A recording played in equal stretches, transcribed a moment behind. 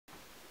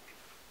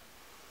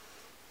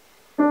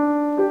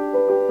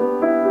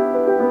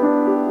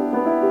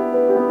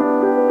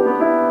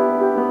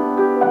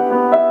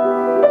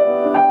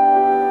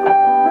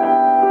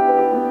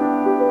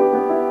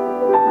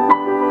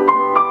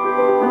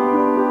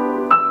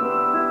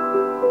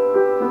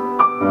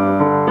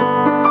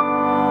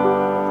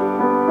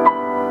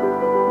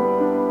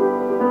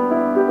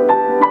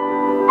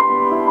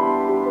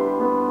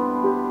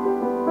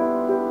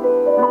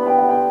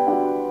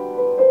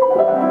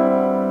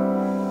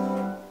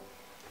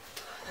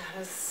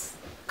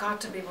got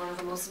to be one of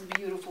the most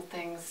beautiful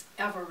things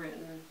ever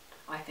written,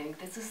 I think.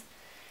 This is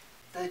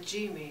the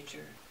G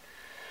major.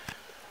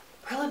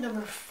 Prelude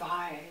number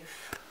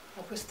 5,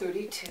 Opus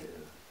 32.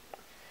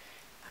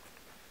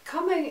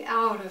 Coming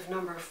out of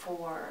number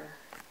 4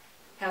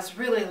 has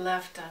really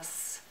left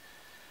us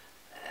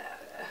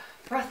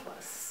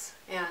breathless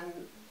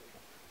and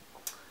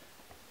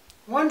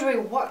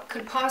wondering what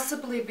could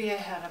possibly be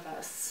ahead of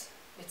us.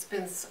 It's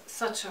been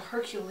such a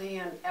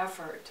Herculean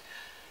effort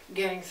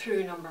getting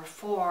through number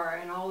 4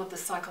 and all of the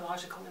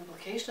psychological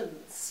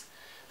implications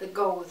that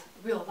go with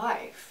real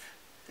life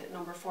that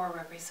number 4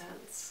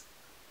 represents.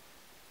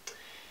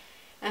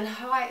 And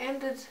how I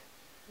ended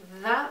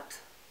that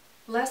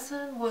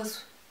lesson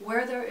was,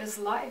 where there is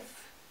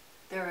life,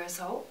 there is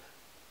hope.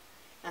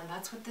 And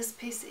that's what this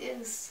piece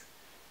is.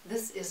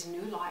 This is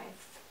new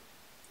life.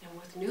 And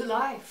with new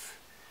life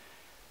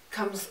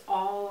comes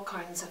all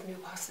kinds of new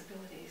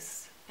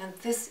possibilities. And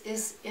this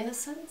is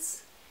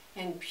innocence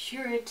and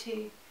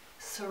purity,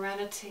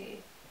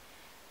 serenity,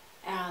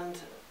 and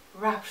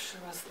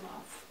rapturous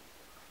love.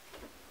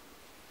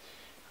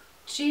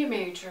 G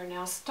major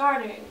now,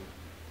 starting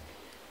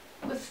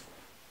with,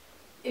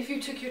 if you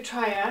took your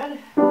triad,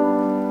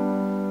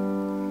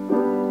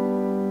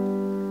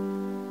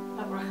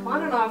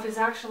 Rachmaninoff is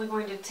actually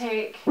going to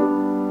take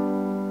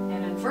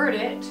and invert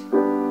it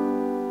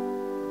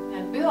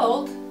and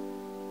build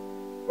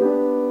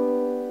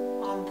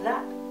on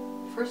that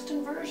first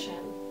inversion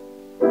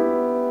and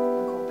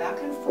go back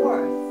and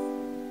forth.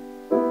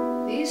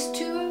 These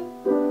two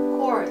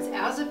chords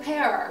as a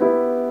pair,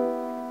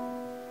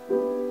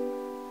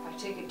 if I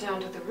take it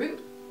down to the root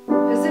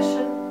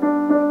position,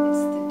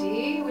 it's the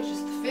D, which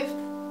is the 5th,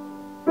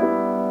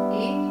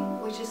 E,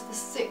 which is the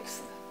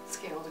 6th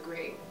scale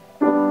degree.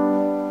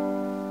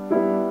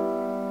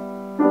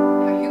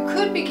 Now you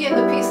could begin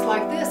the piece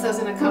like this as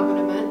an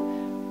accompaniment,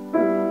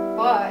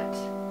 but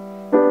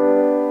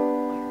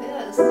like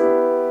this.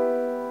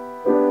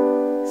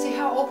 See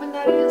how open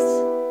that is?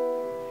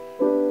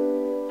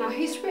 Now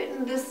he's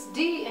written this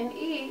D and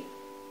E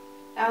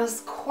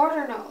as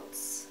quarter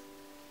notes.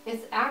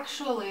 It's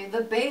actually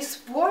the bass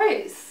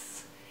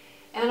voice,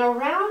 and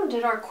around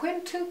it are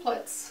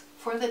quintuplets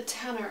for the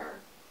tenor.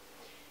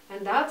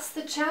 And that's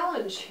the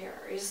challenge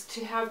here, is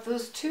to have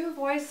those two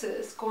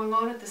voices going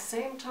on at the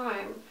same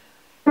time.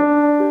 2,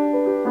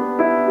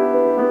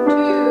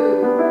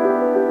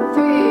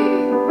 3,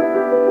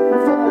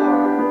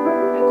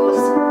 4. It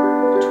goes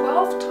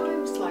 12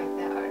 times like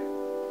that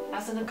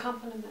as an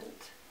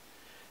accompaniment,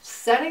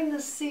 setting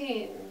the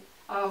scene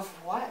of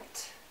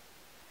what?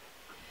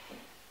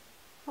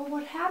 Well,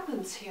 what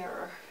happens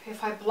here?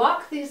 If I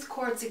block these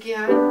chords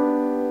again,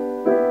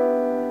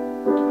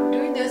 I'm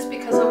doing this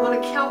because I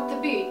want to count the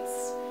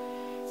beats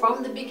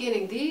from the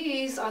beginning.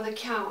 These are the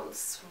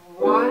counts.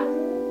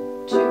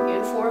 1, 2,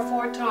 in 4,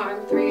 4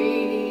 times.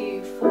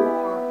 3,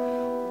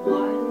 4.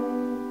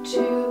 1,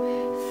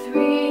 2,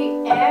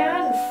 3,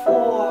 and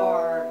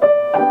 4.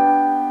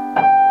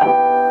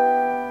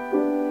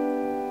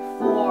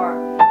 4.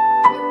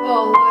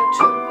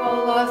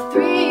 Triple,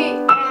 3,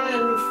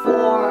 and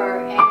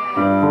 4,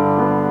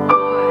 and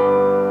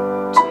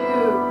 1, 2,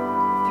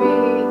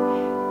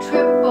 3,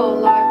 triple,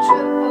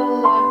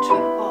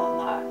 triple.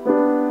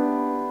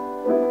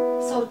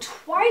 So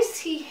twice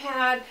he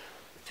had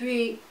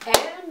 3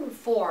 and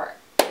 4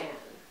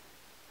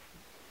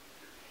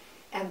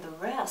 and the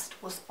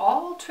rest was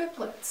all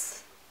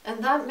triplets.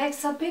 And that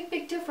makes a big,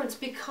 big difference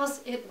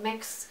because it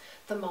makes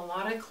the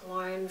melodic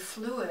line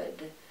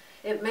fluid.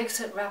 It makes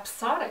it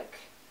rhapsodic.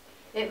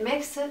 It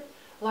makes it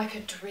like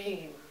a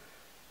dream.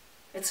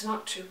 It's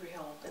not too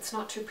real. It's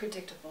not too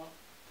predictable.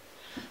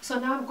 So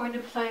now I'm going to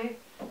play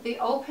the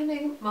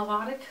opening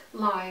melodic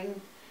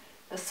line.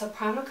 The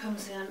soprano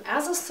comes in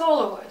as a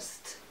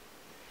soloist.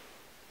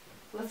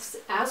 Let's,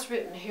 as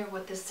written, hear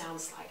what this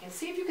sounds like and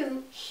see if you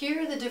can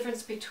hear the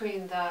difference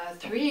between the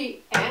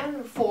 3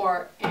 and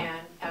 4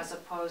 and as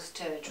opposed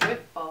to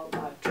triple,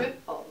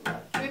 triple,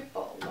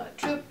 triple,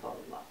 triple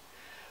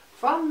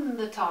from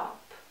the top.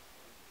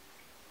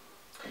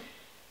 I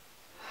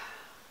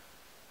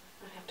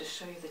have to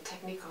show you the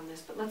technique on this,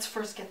 but let's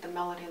first get the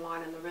melody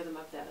line and the rhythm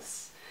of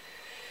this.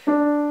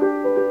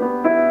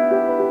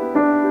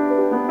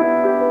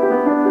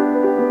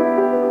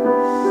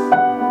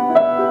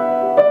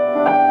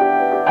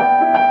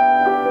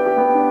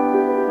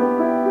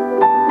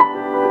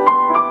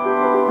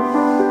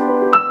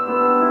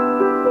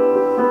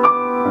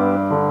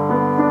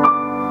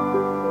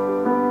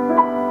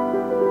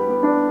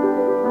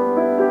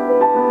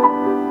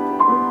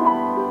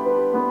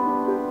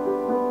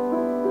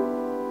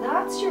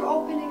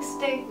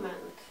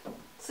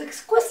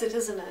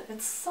 Isn't it?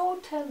 It's so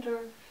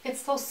tender.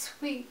 It's so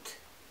sweet.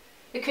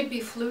 It could be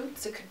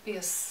flutes. It could be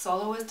a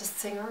soloist, a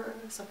singer,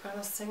 a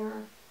soprano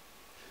singer.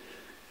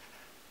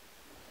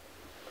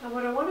 Now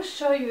what I want to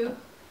show you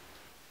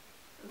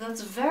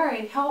that's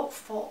very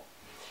helpful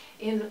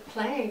in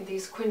playing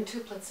these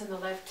quintuplets in the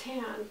left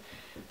hand,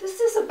 this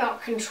is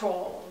about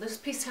control. This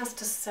piece has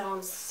to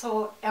sound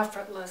so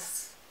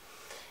effortless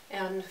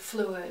and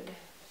fluid.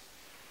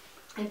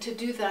 And to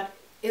do that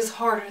is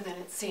harder than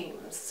it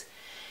seems.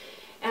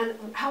 And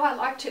how I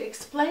like to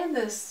explain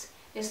this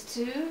is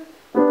to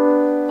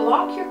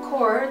block your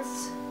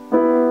chords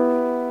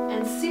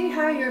and see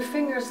how your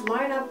fingers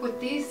line up with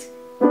these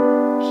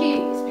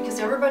keys, because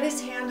everybody's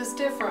hand is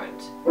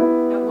different.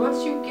 And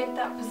once you get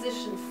that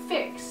position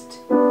fixed,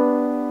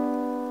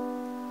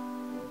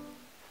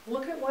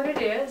 look at what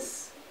it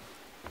is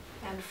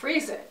and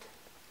freeze it.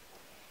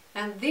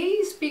 And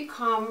these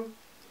become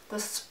the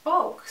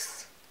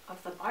spokes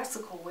of the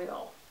bicycle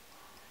wheel.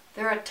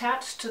 They're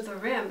attached to the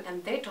rim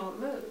and they don't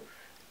move.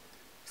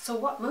 So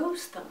what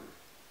moves them?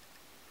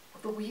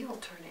 The wheel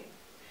turning.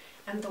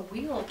 And the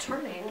wheel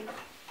turning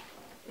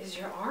is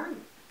your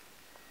arm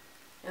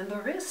and the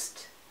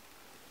wrist.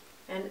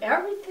 And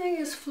everything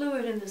is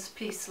fluid in this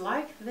piece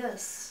like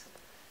this.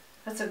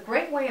 That's a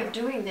great way of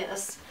doing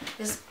this,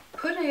 is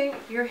putting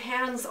your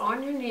hands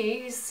on your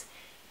knees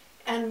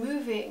and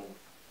moving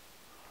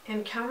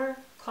in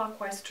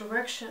counterclockwise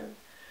direction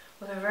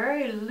with a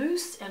very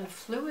loose and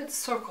fluid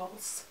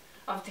circles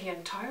of the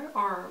entire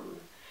arm.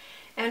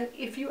 And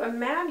if you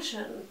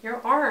imagine your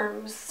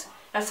arms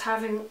as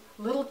having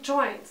little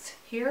joints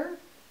here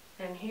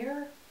and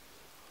here,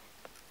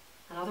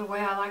 another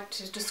way I like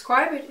to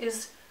describe it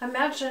is,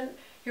 imagine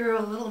you're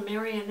a little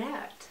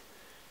marionette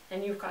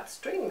and you've got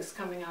strings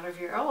coming out of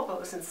your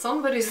elbows and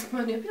somebody's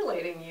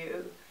manipulating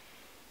you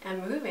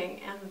and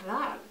moving, and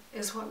that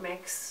is what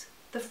makes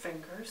the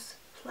fingers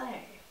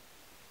play.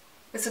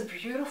 It's a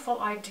beautiful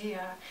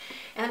idea,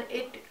 and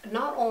it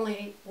not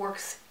only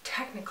works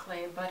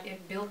technically, but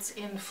it builds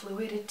in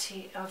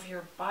fluidity of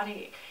your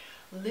body,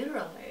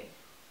 literally,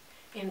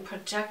 in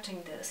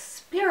projecting the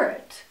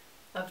spirit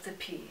of the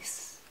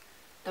piece,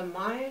 the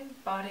mind,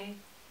 body,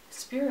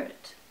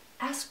 spirit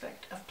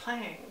aspect of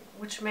playing,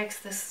 which makes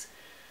this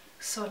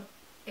so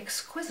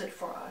exquisite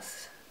for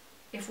us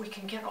if we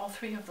can get all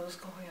three of those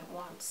going at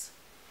once.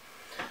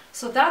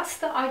 So that's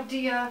the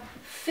idea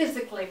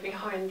physically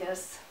behind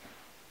this.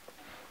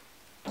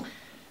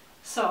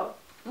 So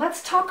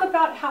let's talk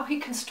about how he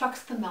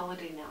constructs the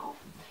melody now.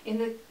 In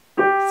the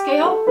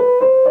scale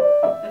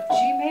of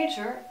G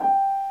major,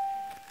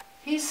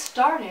 he's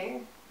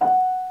starting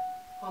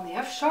on the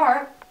F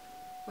sharp,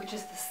 which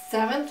is the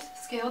 7th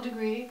scale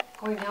degree,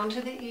 going down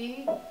to the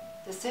E,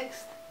 the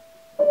 6th,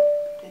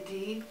 the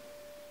D,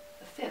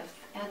 the 5th,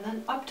 and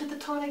then up to the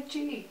tonic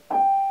G.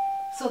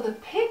 So the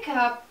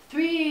pickup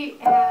 3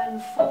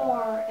 and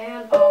 4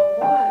 and a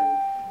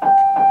 1.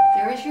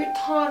 There is your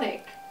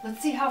tonic.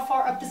 Let's see how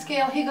far up the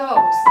scale he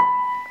goes.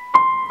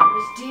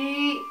 There's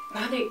D,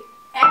 the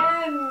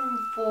and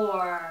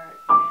 4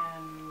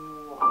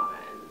 and 1.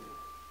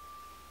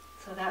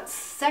 So that's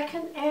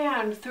second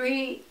and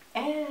 3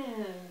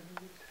 and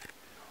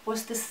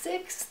was the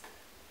 6th.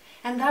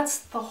 And that's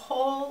the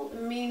whole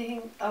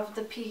meaning of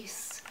the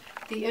piece,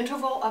 the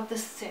interval of the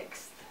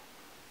 6th.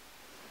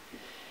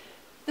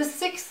 The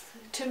 6th,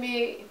 to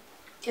me,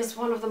 is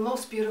one of the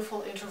most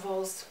beautiful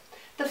intervals.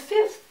 The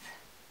 5th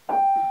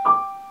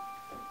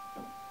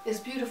is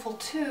beautiful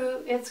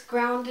too. It's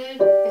grounded,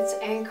 it's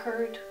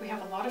anchored. We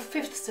have a lot of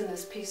 5ths in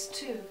this piece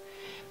too.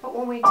 But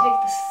when we take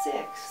the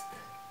 6th,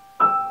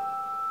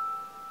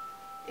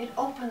 it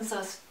opens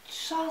us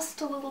just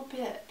a little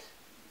bit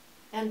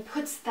and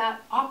puts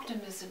that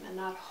optimism and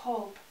that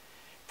hope,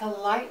 the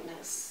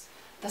lightness,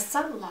 the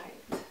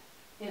sunlight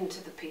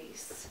into the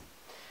piece.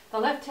 The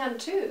left hand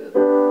too.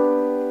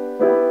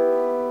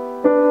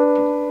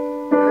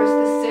 There's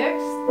the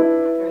 6th,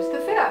 there's the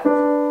 5th.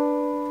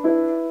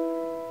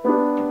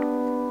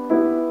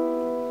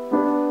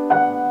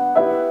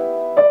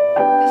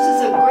 This is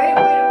a great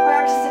way to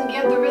practice and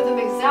get the rhythm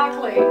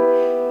exactly.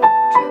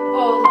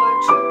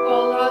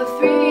 Tripola,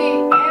 3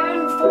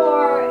 and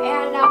 4,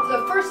 and now for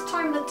the first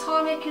time the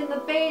tonic in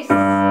the bass,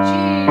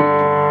 G.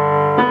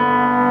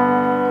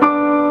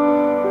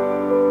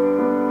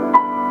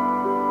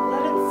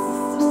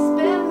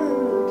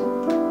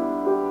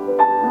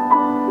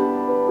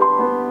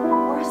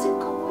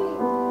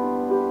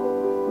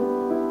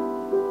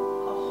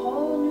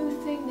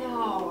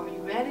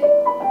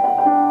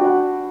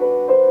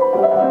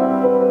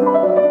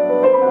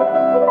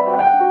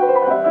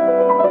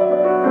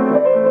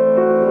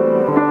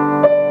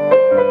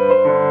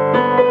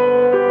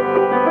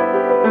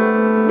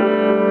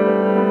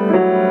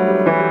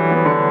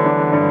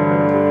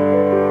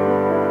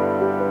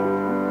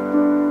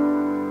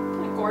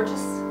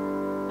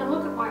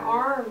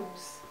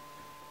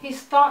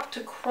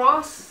 To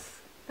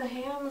cross the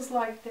hands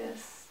like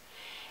this.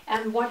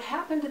 And what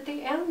happened at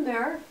the end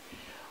there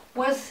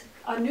was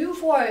a new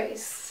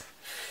voice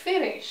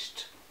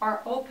finished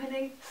our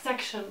opening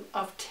section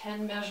of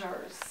 10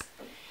 measures.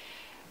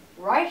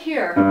 Right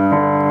here,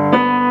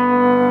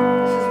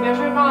 this is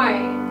measure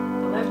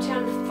 9, the left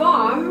hand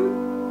thumb,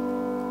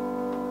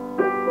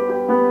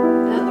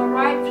 then the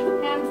right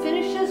hand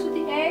finishes with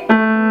the A,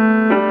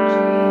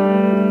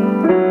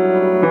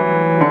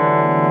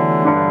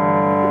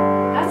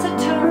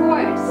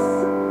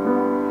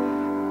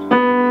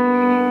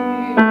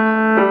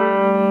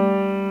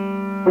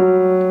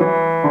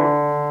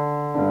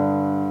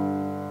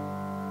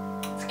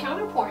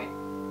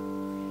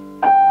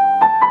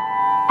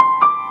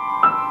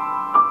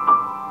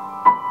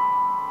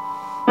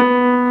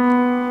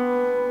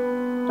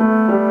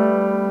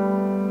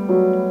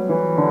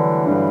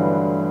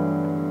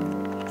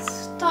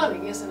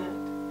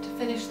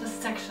 a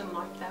section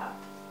like that.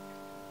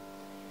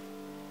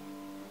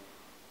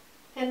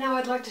 And now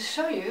I'd like to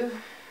show you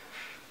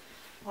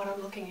what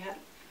I'm looking at.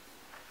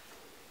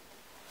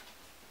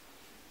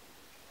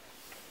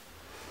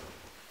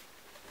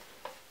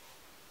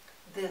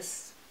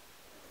 This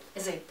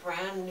is a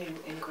brand new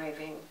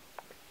engraving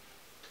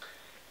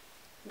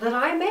that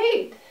I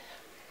made.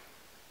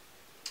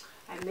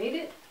 I made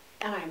it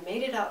and I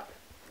made it up.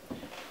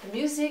 The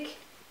music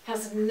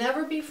has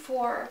never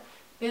before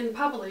been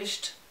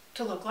published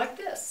to look like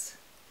this.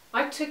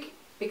 I took,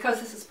 because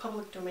this is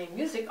public domain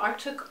music, I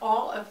took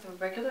all of the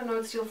regular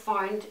notes you'll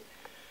find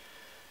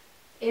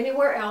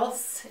anywhere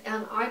else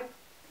and I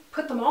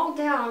put them all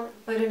down,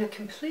 but in a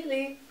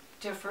completely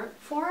different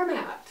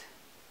format.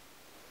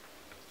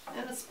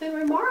 And it's been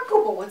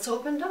remarkable what's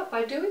opened up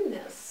by doing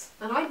this.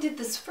 And I did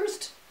this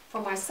first for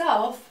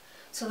myself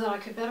so that I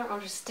could better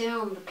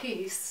understand the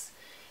piece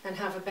and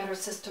have a better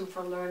system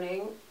for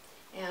learning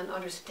and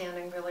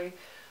understanding really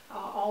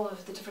all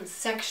of the different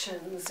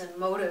sections and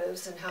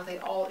motives and how they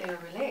all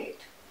interrelate.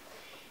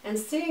 And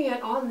seeing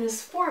it on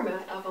this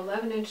format of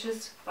 11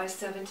 inches by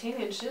 17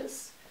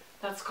 inches,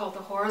 that's called the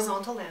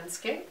horizontal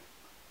landscape.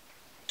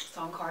 It's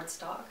on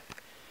cardstock.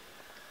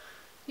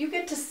 You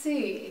get to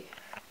see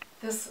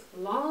this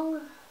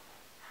long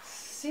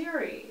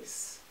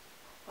series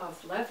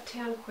of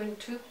left-hand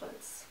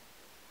quintuplets,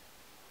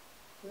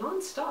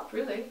 non-stop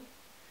really.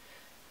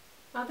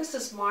 Now this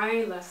is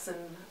my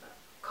lesson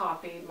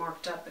copy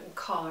marked up in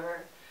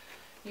color.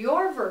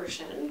 Your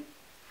version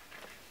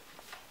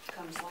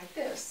comes like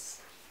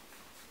this.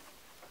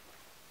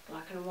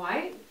 Black and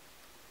white,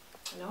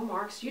 no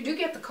marks. You do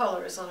get the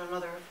colors on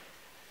another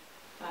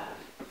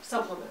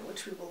supplement,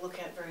 which we will look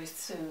at very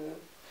soon.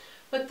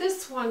 But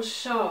this one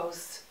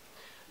shows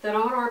that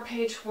on our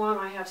page 1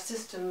 I have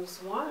systems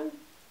 1,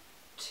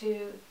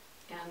 2,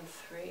 and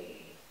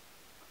 3.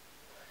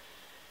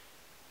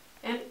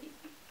 And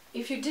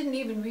if you didn't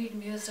even read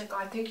music,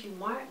 I think you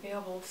might be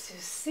able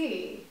to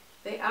see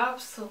the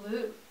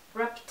absolute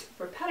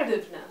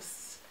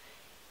repetitiveness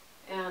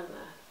and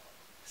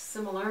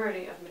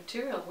similarity of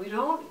material. We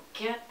don't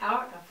get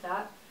out of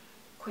that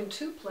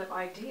quintuplet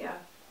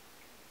idea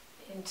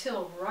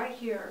until right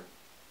here.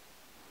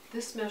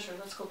 This measure,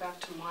 let's go back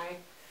to my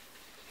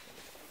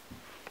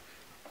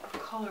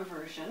color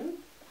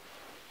version.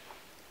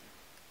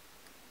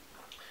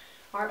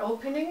 Our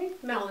opening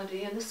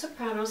melody in the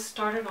soprano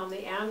started on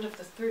the end of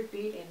the third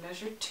beat in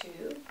measure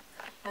 2,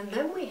 and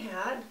then we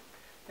had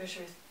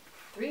measure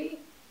 3,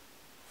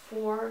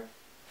 4,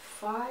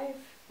 5,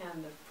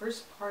 and the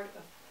first part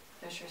of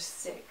measure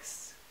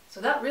 6.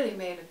 So that really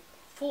made a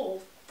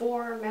full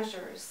 4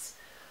 measures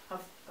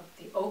of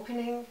the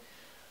opening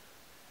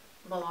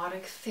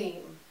melodic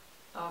theme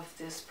of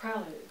this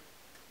prelude.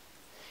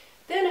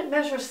 Then at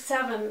measure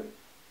 7,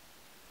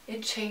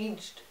 it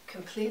changed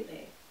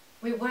completely.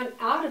 We went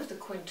out of the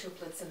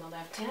quintuplets in the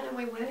left hand and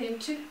we went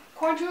into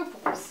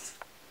quadruples.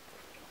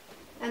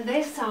 And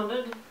they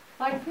sounded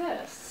like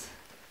this.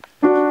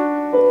 That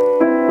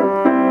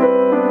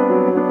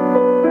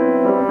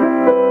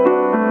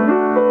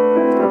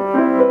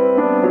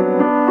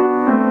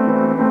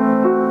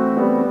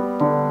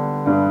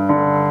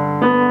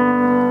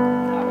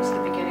was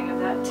the beginning of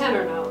that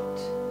tenor note.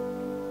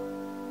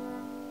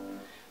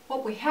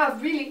 What we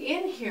have really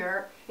in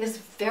here is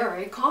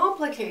very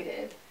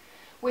complicated.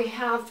 We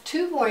have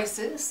 2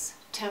 voices,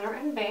 tenor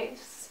and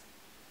bass.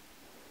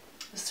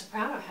 The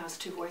soprano has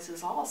 2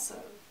 voices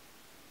also.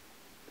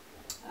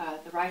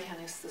 The right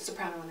hand is the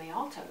soprano and the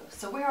alto.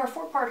 So we are a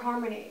 4-part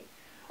harmony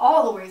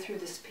all the way through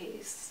this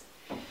piece.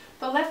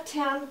 The left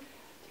hand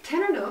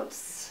tenor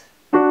notes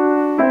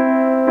and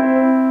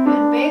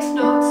bass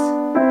notes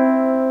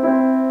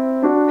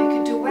make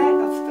a duet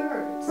of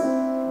thirds.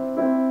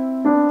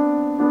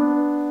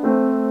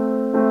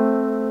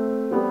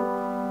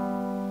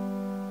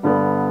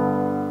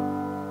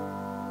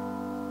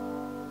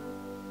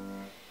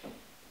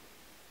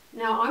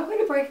 Now I'm going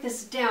to break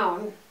this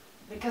down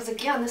because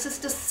again this is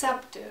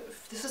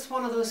deceptive. This is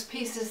one of those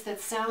pieces that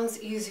sounds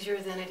easier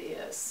than it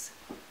is.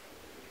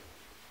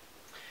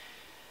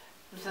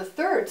 The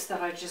thirds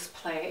that I just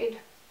played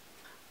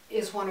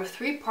is one of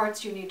 3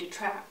 parts you need to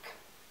track.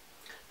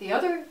 The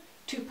other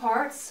 2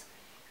 parts,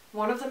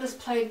 one of them is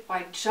played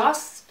by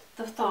just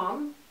the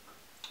thumb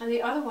and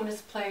the other one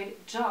is played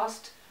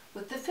just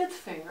with the 5th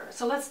finger.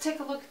 So let's take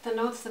a look at the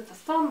notes that the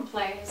thumb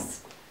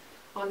plays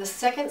on the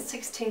 2nd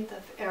 16th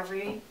of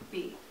every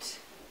beat.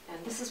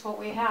 And this is what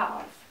we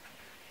have.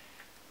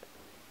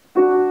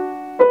 B, B,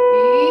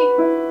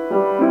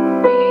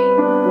 B,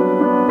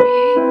 B,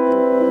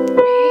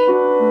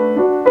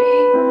 B,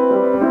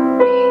 B,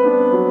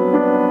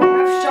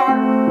 F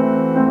sharp,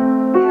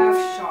 F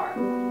sharp.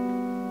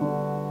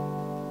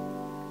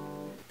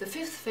 The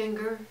 5th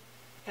finger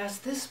has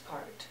this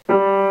part.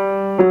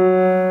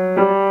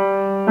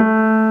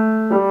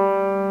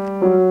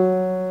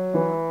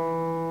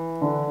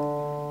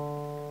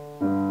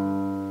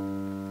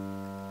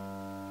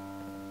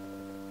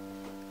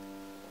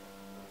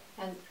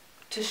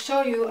 To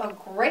show you a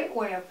great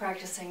way of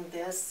practicing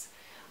this,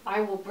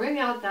 I will bring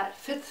out that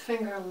fifth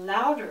finger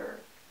louder.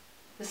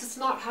 This is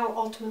not how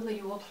ultimately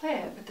you will play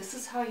it, but this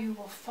is how you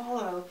will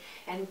follow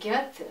and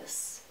get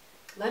this.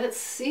 Let it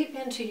seep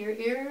into your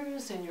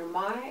ears and your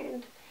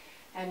mind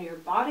and your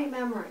body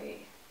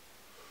memory.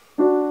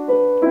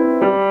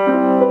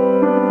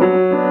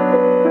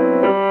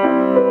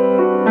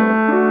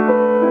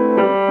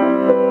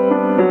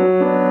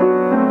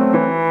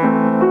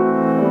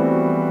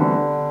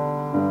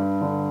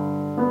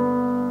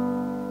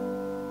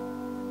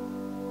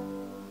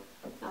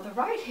 Now the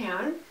right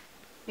hand,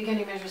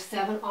 beginning measure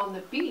 7 on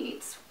the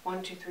beats,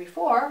 1, 2, 3,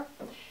 4,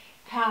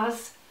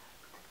 has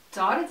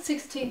dotted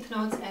 16th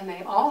notes, and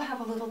they all have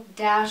a little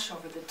dash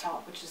over the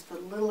top, which is the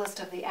littlest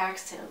of the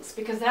accents,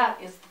 because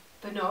that is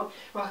the note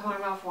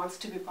Rachmaninoff wants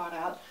to be brought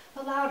out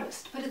the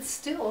loudest, but it's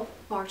still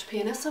marked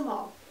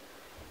pianissimo.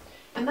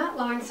 And that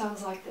line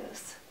sounds like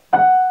this.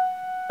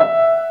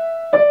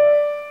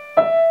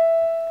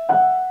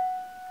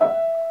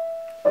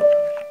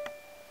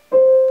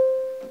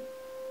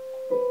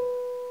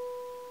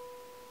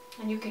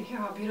 And you can hear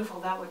how beautiful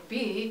that would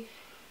be.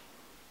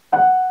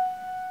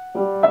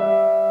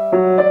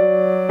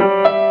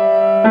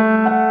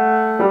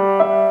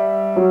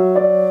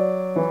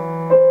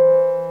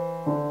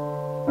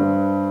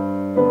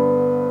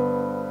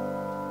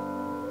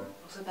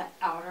 Those are the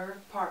outer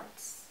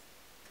parts.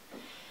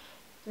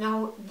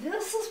 Now,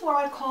 this is what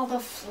I call the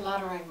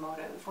fluttering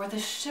motive, or the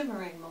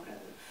shimmering motive.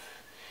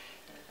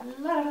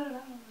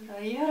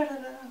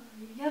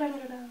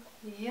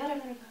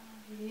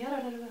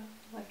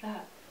 Like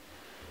that.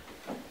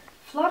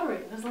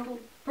 Fluttering, those little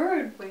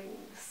bird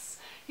wings.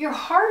 Your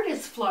heart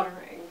is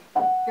fluttering.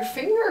 Your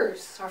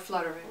fingers are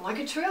fluttering like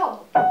a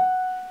trill.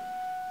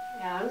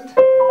 And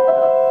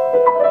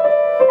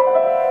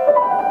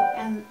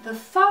the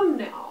thumb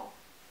now.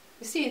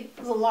 You see,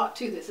 there's a lot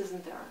to this,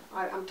 isn't there?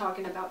 I'm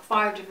talking about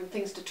 5 different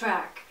things to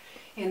track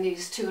in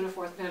these 2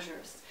 1/4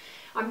 measures.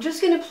 I'm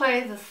just going to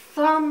play the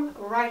thumb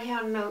right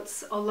hand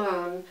notes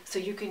alone so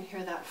you can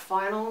hear that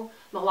final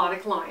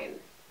melodic line.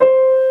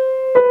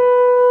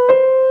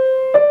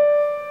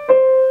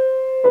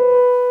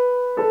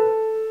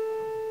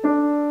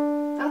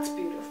 That's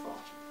beautiful.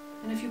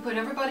 And if you put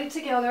everybody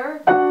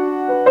together,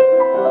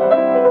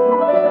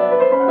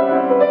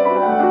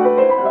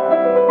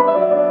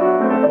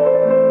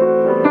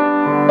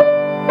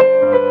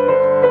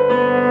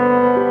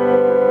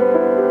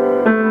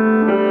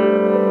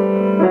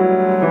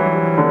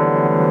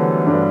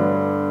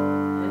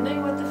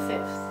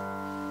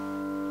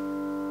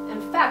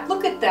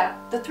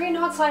 the 3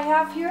 notes I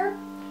have here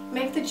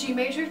make the G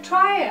major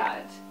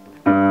triad.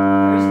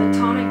 There's the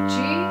tonic G,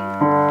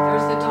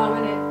 there's the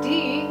dominant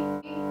D,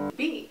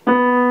 B.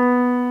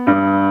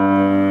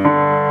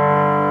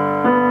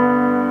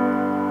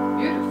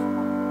 Beautiful.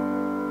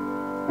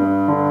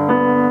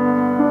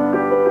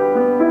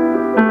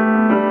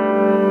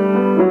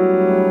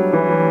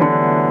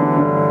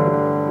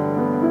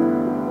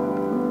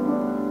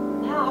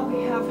 Now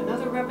we have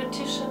another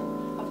repetition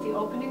of the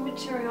opening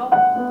material.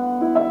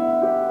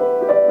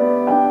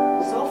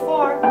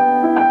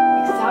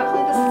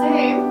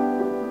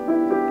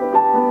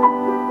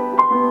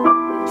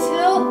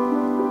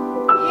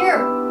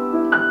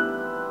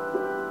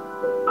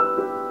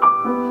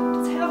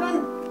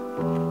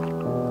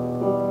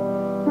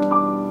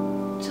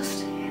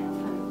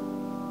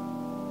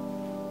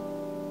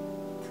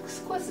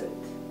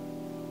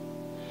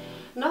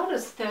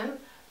 Notice then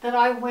that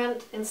I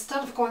went,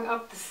 instead of going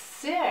up the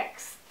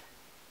 6th,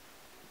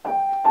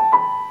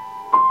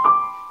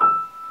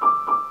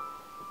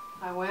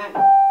 I went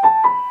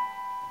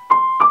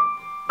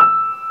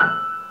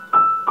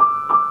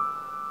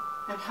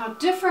and how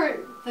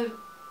different the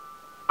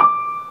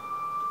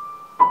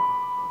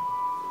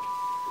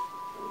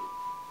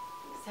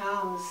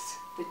sounds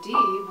the D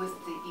with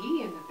the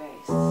E in the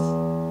bass.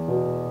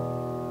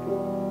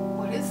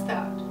 What is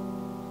that?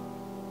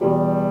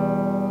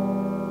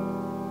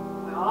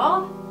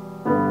 Well,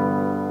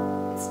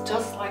 it's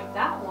just like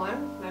that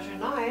one, measure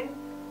 9,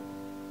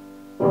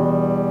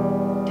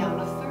 down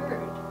a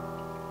 3rd.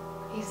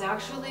 He's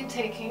actually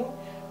taking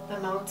the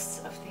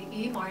notes of the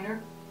E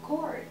minor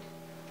chord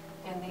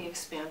in the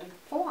expanded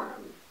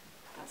form.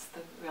 That's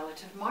the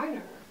relative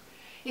minor.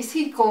 Is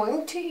he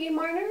going to E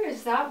minor?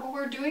 Is that what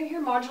we're doing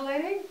here,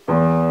 modulating?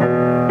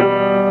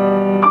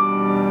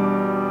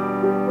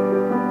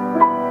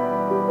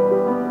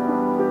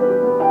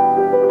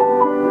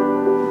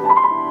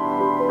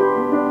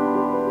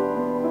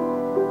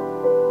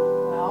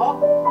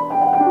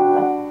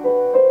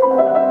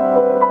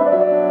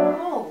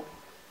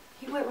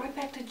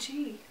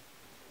 G.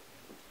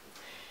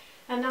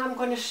 And now I'm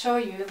going to show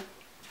you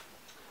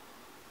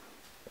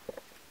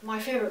my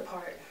favorite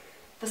part,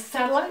 the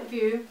satellite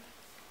view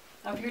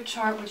of your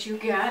chart, which you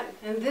get,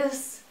 and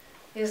this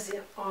is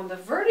on the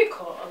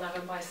vertical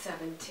 11 by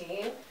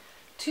 17,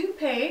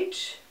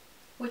 2-page,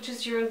 which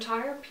is your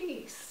entire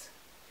piece.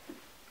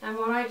 And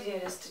what I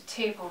did is to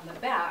tape on the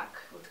back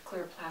with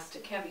clear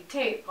plastic heavy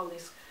tape on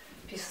these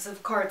pieces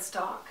of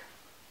cardstock.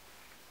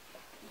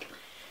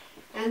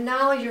 And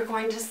now you're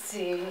going to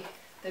see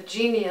the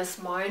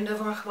genius mind of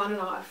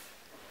Rachmaninoff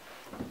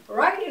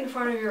right in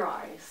front of your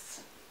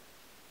eyes.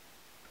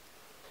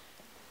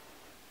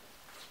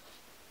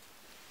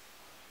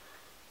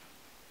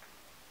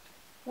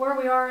 Where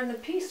we are in the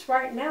piece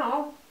right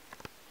now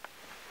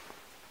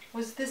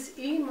was this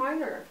E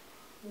minor,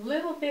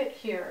 little bit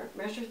here,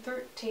 measure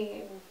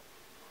 13.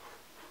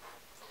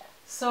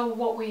 So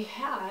what we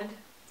had,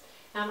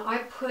 and I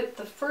put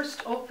the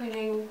first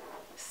opening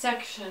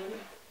section,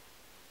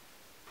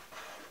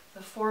 the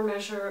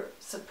 4-measure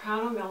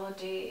soprano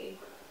melody,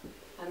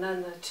 and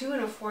then the 2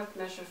 1/4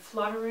 measure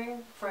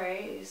fluttering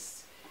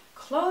phrase,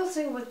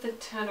 closing with the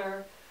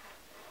tenor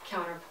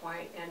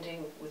counterpoint,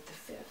 ending with the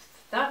 5th.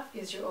 That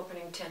is your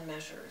opening 10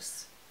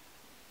 measures.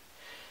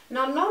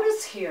 Now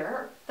notice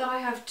here that I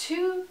have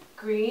 2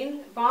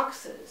 green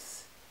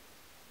boxes,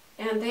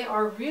 and they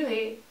are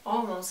really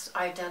almost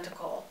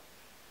identical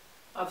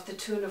of the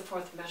 2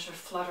 1/4 measure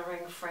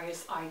fluttering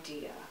phrase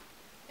idea.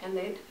 And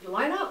they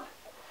line up.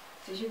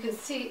 So you can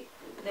see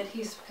that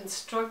he's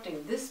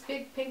constructing this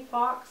big pink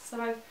box that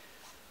I've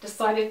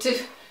decided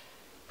to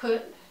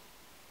put.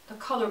 The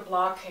color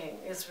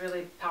blocking is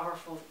really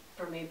powerful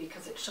for me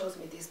because it shows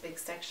me these big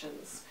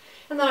sections.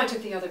 And then I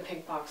took the other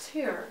pink box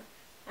here,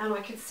 and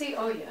I could see,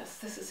 oh yes,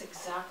 this is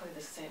exactly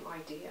the same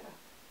idea.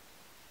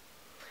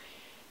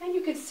 And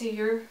you can see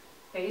your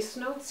bass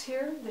notes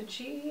here, the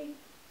G,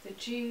 the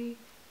G,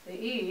 the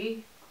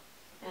E,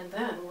 and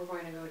then we're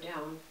going to go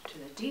down to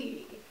the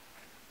D,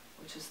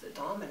 which is the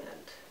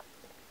dominant.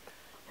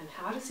 And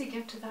how does he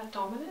get to that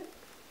dominant?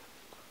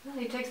 Well,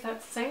 he takes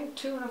that same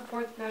 2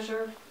 1/4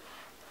 measure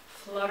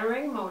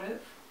fluttering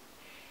motive,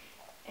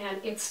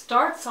 and it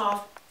starts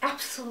off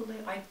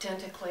absolutely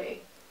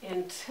identically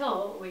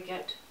until we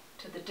get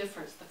to the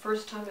difference. The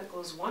first time it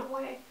goes one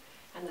way,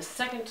 and the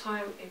second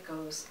time it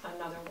goes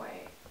another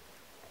way.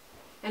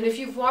 And if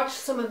you've watched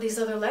some of these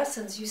other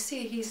lessons, you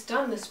see he's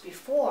done this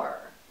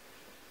before.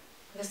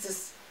 This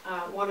is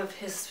one of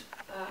his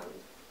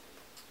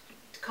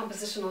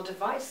compositional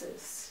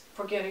devices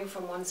for getting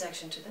from one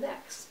section to the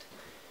next.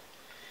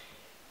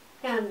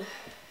 And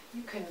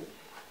you can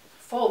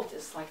fold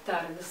this like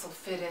that, and this will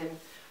fit in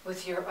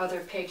with your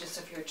other pages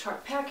of your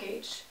chart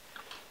package,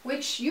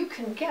 which you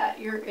can get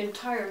your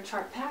entire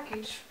chart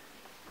package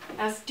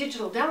as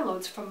digital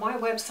downloads from my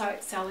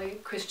website,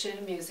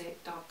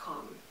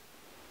 sallychristianmusic.com.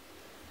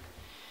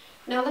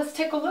 Now let's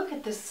take a look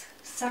at this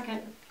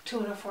second 2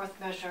 1/4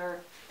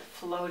 measure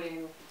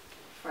floating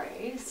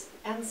phrase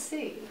and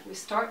see. We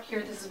start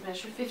here, this is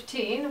measure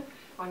 15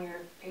 on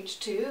your page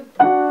 2.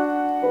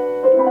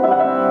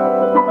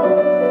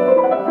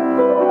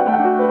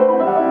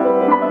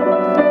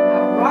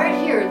 Now right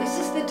here, this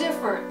is the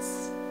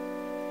difference.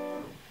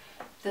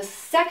 The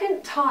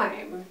second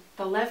time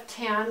the left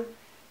hand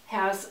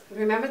has,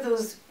 remember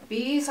those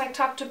B's I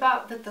talked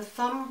about that the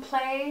thumb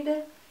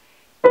played?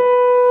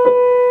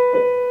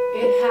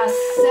 It has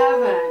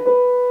 7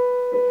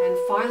 and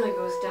finally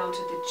goes down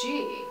to the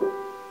G.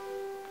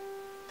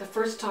 The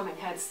first time it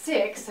had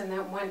 6 and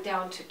then went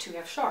down to 2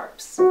 F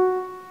sharps.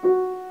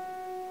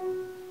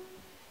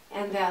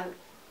 And then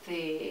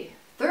the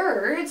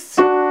thirds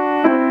have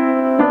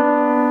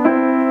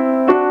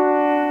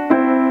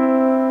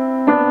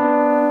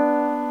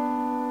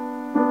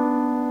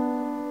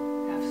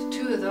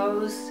 2 of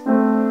those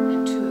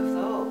and 2 of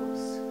those.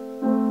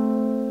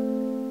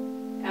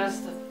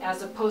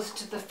 As opposed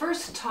to the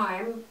first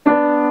time, the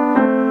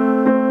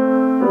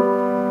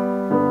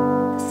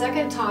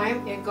second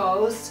time it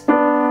goes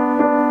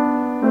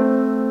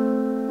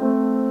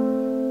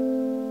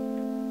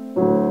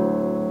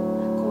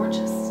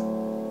gorgeous.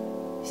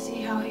 You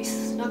see how he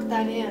snuck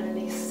that in and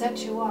he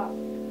set you up.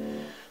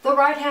 The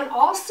right hand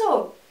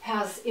also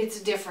has its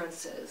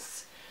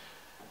differences.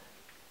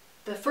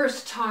 The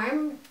first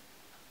time,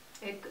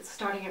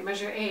 starting at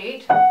measure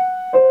 8,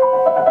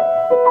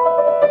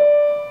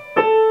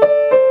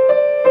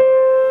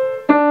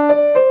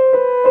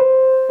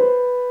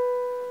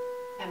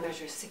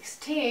 measure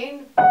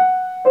 16,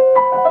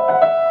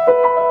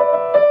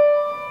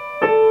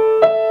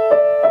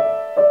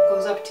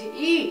 goes up to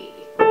E,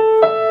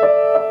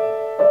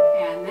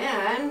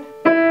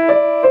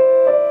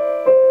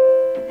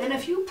 and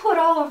if you put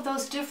all of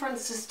those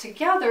differences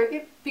together,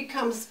 it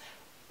becomes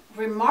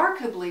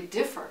remarkably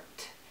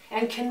different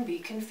and can be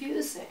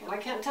confusing. I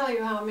can't tell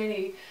you how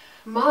many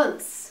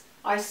months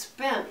I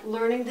spent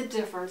learning the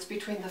difference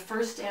between the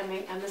first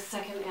ending and the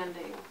second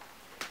ending.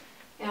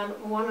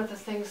 And one of the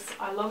things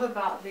I love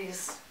about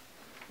these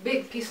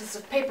big pieces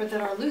of paper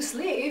that are loose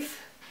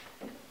leaf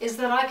is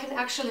that I can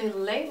actually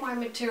lay my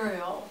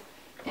material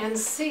and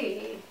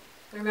see.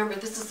 Remember,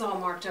 this is all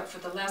marked up for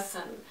the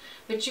lesson,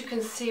 but you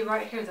can see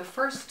right here the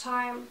first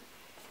time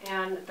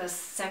and the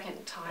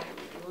second time.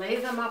 Lay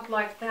them up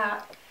like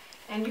that,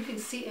 and you can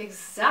see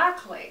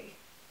exactly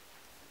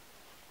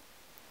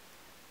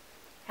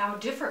how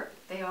different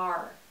they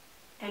are,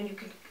 and you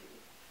can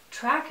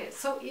track it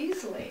so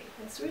easily.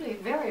 It's really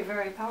very,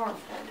 very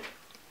powerful.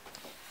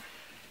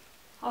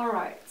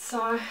 Alright,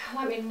 so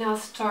let me now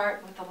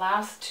start with the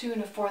last 2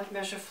 1/4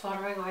 measure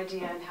fluttering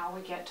idea and how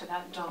we get to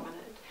that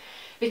dominant.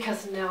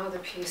 because now the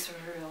piece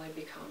really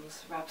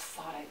becomes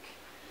rhapsodic,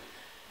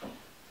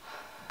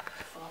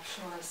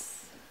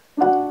 voluptuous.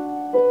 You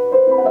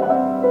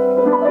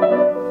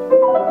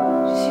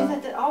see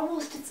that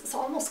almost, it's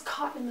almost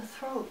caught in the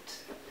throat.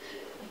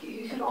 Like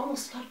you could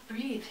almost not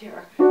breathe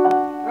here.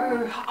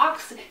 Or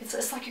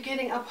it's like you're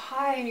getting up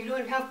high and you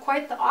don't have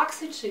quite the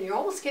oxygen. You're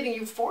almost getting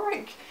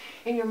euphoric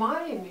in your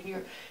mind,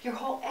 in your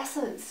whole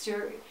essence.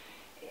 You're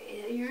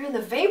in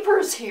the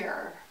vapors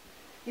here.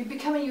 You're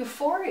becoming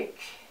euphoric.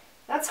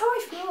 That's how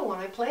I feel when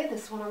I play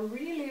this, when I'm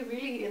really,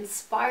 really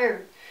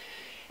inspired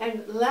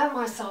and let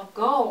myself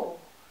go.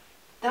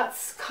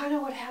 That's kind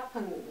of what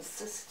happens.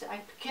 Just,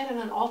 I get in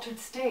an altered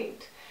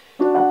state.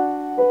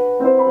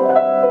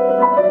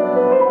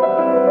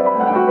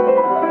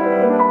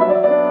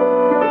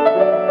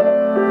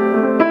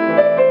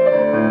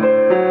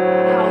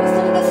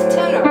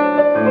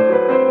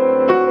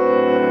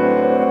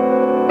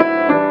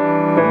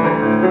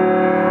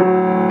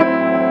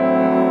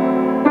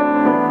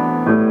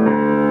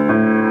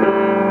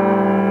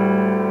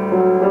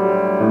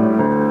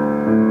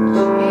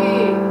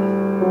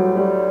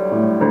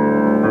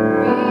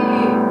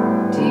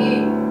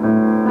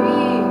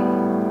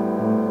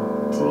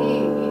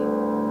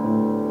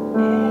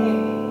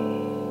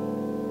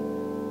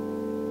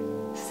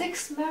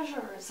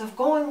 Of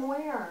going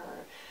where?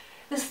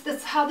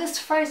 This how this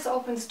phrase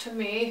opens to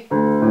me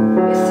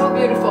is so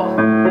beautiful.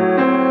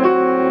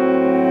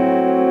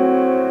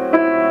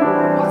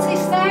 What's he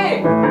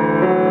saying?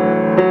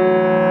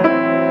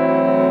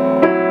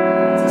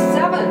 It's a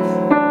seventh.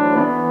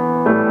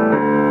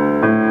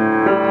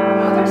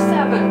 Another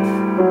seventh.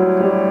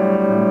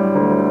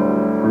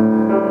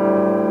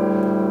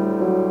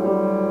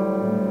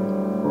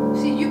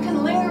 See, you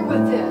can linger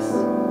with this.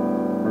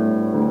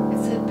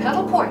 It's a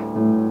pedal point.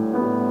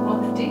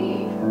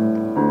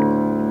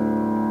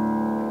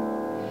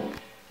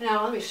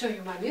 Now let me show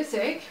you my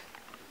music.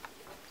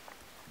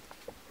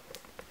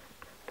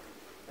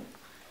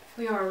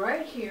 We are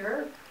right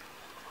here,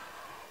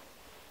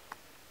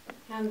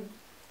 and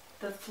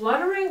the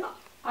fluttering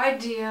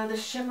idea, the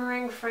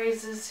shimmering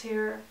phrases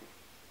here,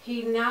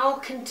 he now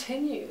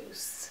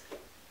continues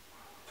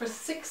for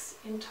 6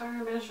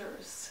 entire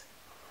measures.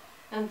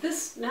 And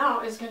this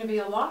now is going to be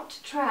a lot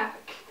to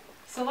track.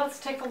 So let's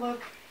take a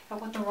look at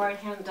what the right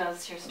hand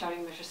does here,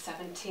 starting measure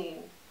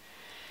 17.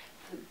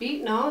 The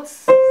beat notes,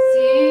 C,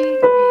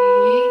 B,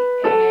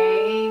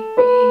 A, B,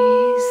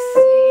 C,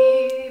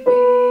 B,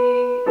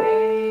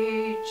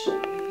 A, G,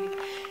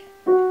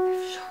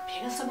 sharp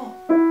pianissimo.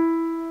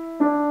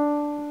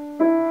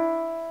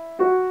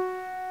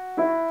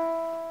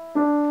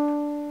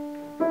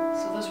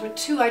 So those were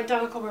 2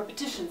 identical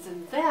repetitions,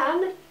 and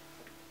then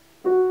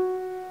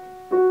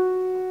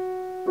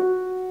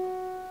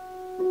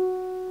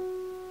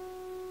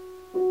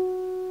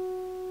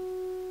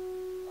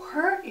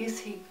where is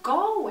he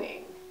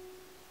going?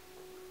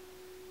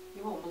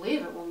 You won't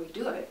believe it when we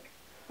do it.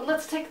 But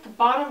let's take the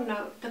bottom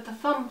note that the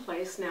thumb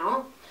plays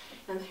now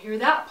and hear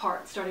that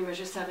part starting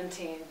measure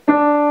 17.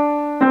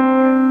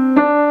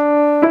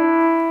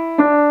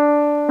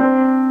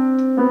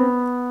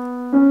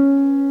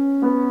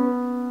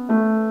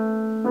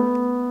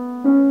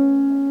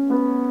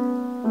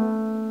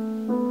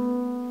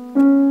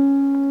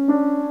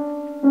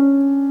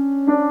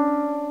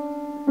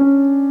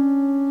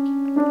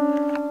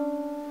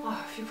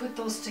 Oh, if you put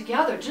those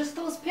together, just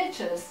those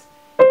pitches,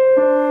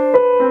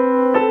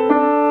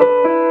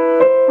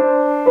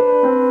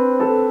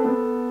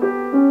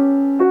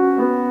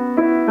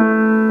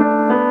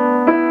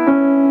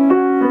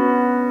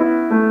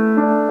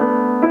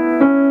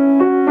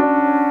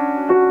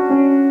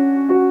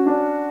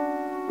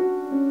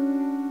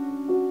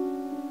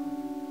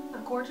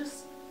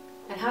 gorgeous.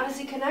 And how does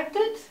he connect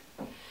it?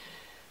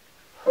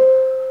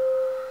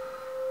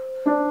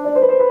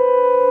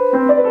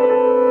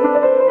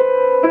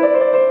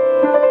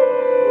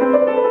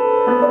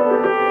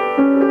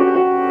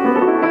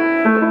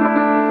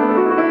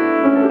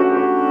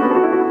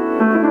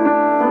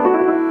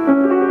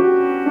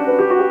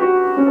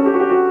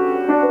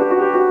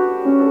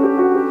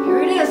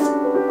 Here it is.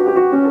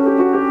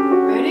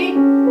 Ready?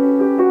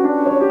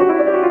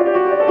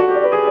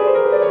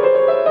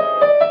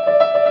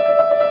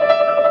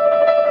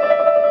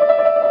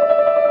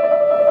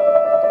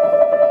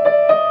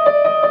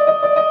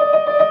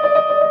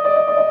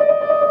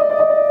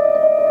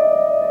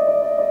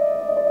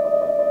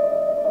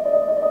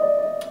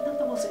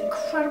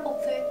 Incredible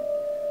thing.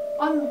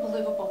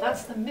 Unbelievable.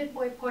 That's the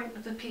midway point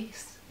of the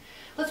piece.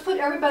 Let's put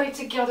everybody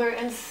together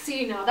and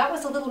see now. That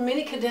was a little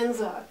mini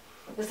cadenza,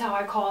 is how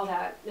I call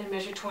that in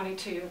measure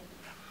 22.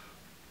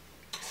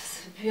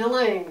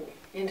 Spilling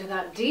into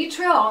that D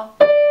trill,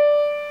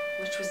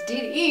 which was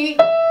D to E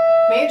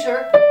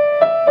major,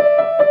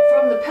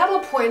 from the pedal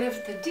point of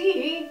the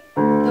D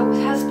that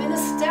has been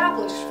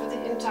established for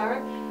the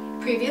entire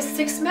previous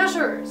 6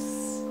 measures.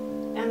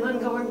 And then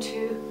going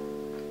to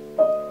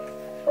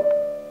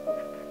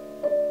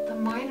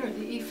minor,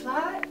 the E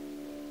flat.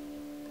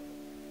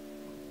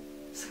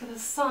 So the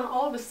sun,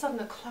 all of a sudden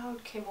a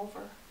cloud came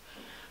over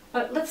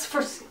But let's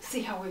first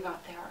see how we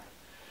got there.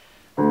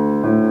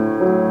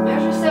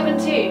 Measure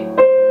 17.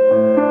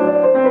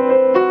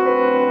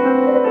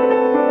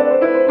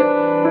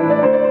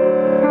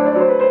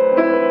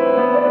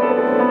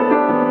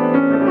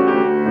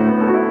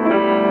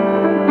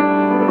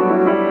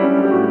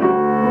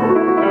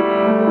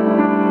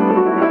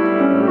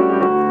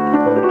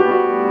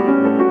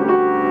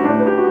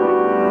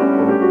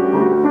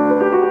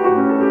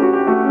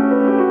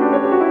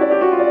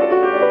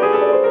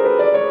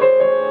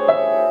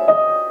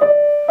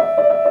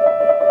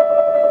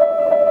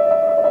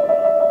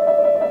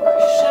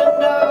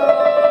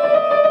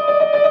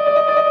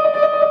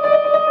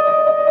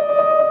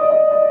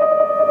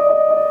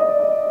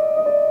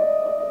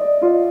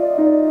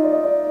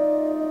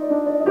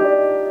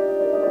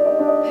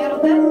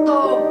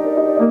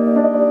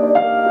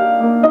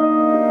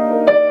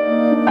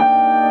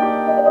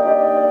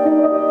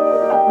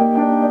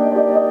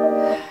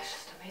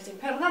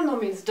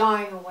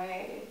 Dying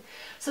away.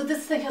 So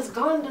this thing has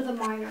gone to the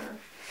minor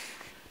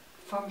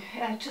from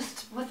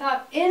just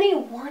without any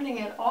warning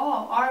at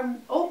all. Our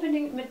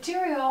opening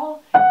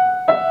material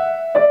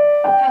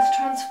has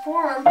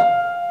transformed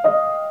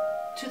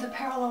to the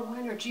parallel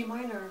minor, G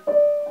minor.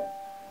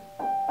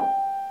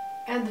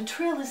 And the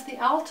trill is the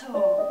alto.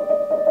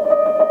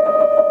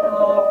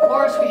 Now, of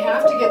course, we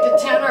have to get the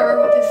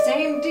tenor with the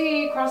same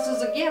D,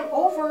 crosses again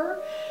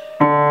over.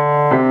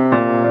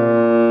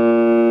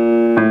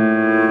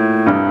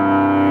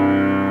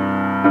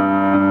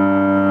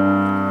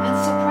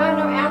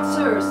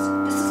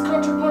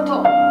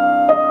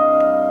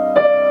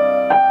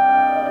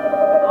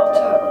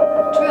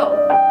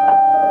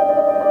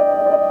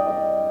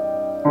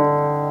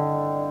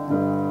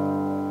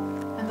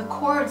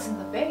 In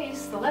the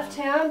bass, the left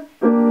hand,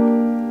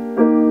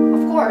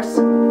 of course,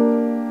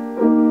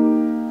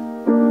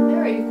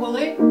 they're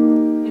equally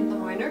in the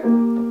minor,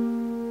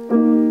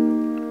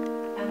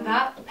 and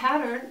that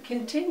pattern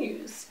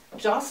continues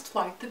just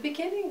like the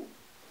beginning.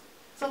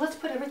 So let's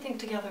put everything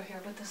together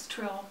here with this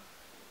trill.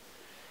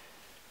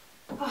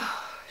 Oh,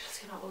 I just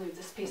cannot believe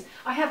this piece.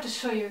 I have to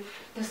show you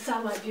the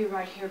satellite view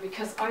right here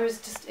because I was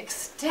just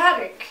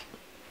ecstatic.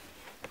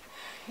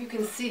 You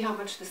can see how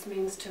much this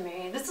means to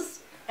me. This is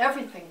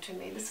everything to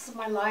me. This is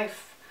my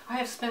life. I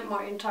have spent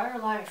my entire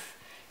life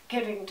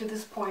getting to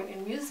this point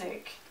in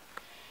music.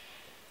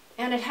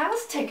 And it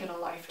has taken a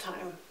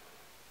lifetime.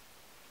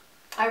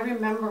 I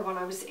remember when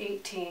I was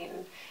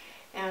 18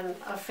 and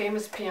a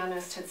famous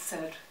pianist had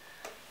said,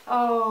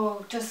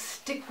 "Oh, just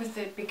stick with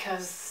it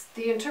because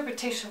the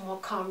interpretation will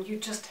come. You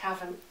just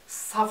haven't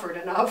suffered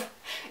enough.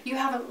 You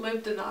haven't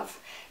lived enough."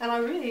 And I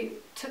really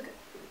took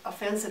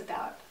offense at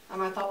that.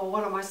 And I thought, well,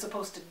 what am I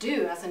supposed to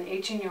do as an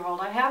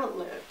 18-year-old? I haven't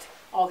lived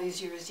all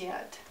these years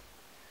yet.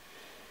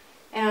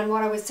 And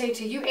what I would say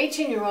to you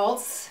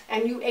 18-year-olds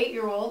and you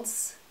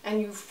 8-year-olds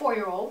and you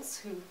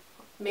 4-year-olds who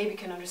maybe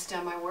can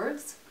understand my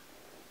words,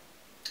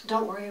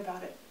 don't worry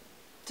about it.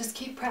 Just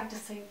keep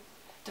practicing.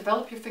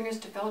 Develop your fingers,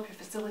 develop your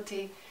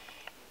facility.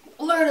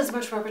 Learn as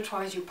much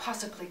repertoire as you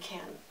possibly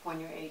can when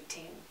you're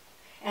 18.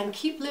 And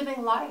keep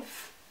living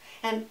life.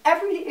 And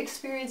every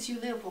experience you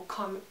live will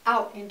come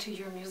out into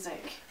your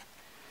music.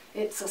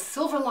 It's a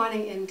silver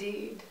lining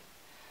indeed.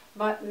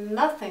 But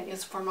nothing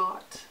is for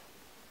naught.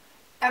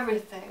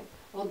 Everything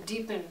will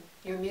deepen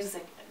your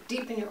music,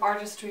 deepen your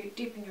artistry,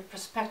 deepen your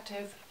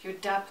perspective, your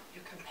depth,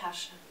 your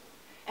compassion,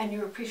 and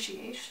your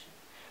appreciation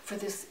for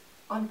this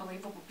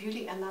unbelievable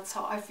beauty. And that's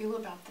how I feel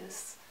about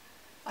this.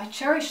 I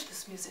cherish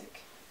this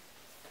music.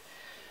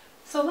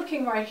 So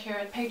looking right here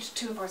at page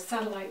 2 of our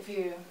satellite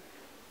view,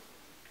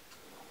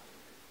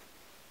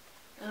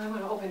 and I'm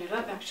going to open it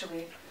up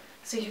actually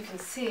so you can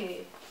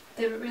see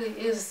that it really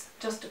is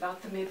just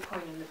about the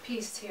midpoint in the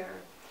piece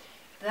here.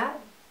 That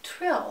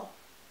trill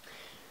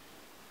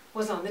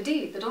was on the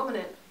D, the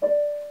dominant,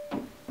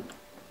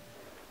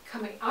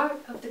 coming out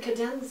of the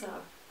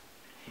cadenza,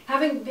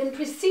 having been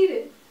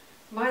preceded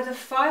by the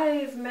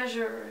 5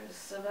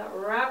 measures of that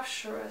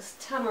rapturous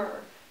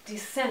tenor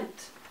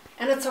descent.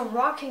 And it's a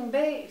rocking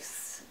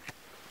bass.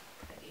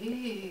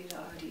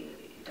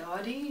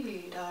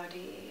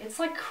 It's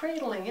like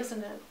cradling,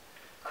 isn't it?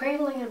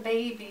 Cradling a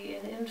baby,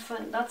 an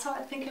infant. That's how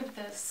I think of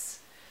this.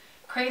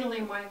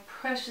 Cradling my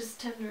precious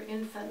tender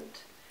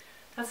infant.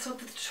 That's what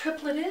the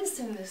triplet is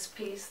in this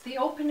piece. The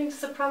opening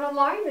soprano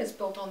line is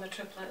built on the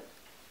triplet.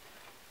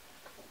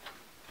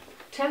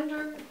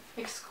 Tender,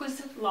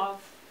 exquisite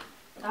love.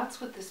 That's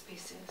what this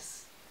piece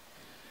is.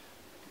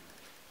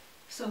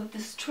 So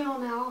this trill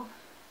now.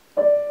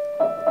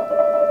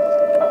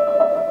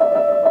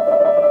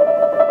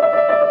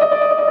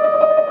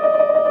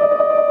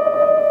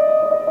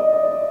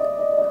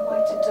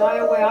 Die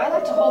away. I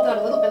like to hold that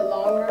a little bit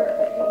longer,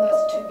 even though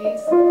it's 2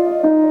 beats.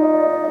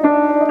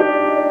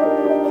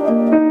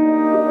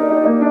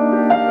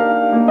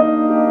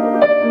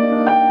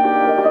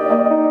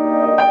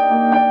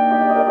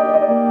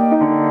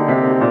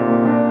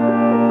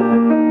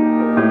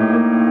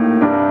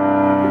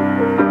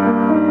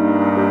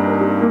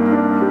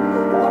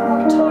 One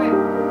more time.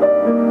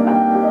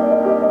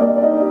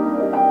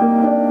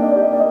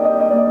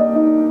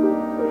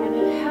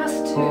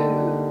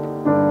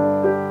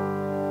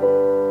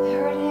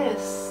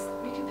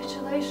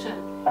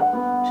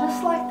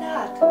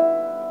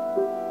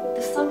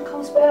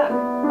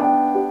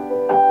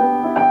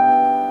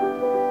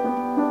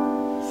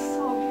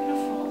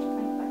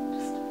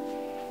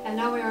 And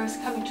now we are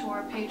coming to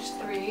our page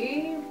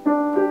 3.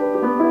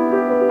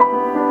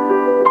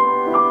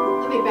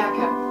 Let me back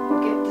up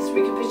and get this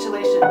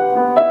recapitulation.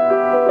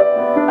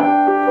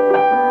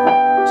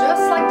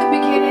 Just like the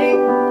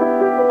beginning.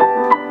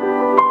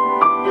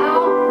 Now,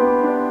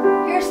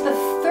 here's the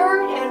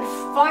third and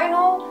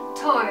final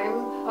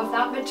time of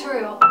that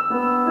material.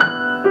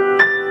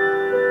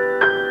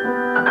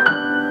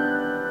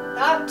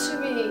 That to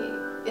me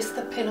is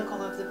the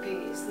pinnacle of the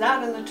piece.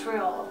 That and the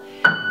trill.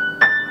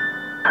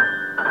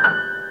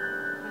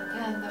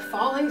 And the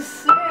falling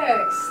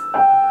sixth.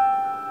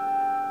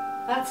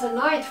 That's a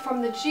ninth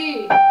from the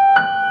G, the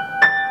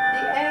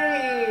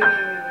A,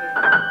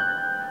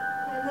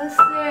 and the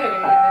sixth,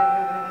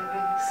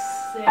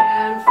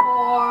 and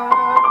 4.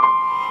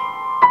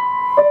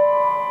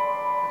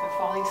 The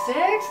falling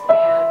sixth,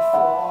 and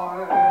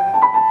 4.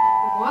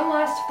 One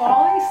last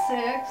falling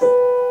sixth.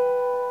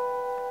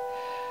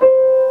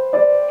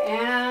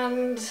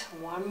 And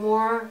one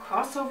more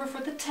crossover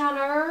for the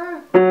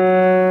tenor.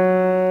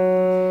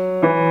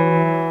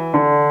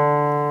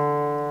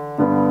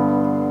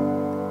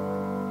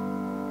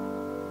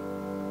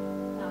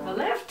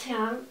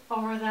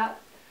 Over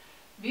that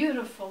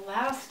beautiful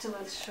last,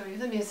 let's show you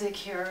the music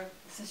here.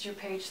 This is your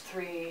page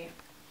 3.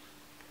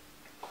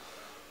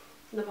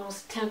 The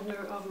most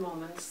tender of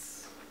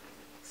moments.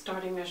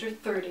 Starting measure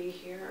 30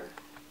 here.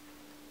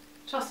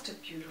 Just a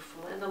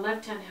beautiful. And the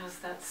left hand has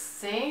that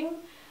same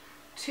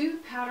 2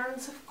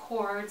 patterns of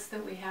chords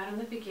that we had in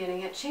the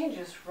beginning. It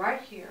changes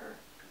right here.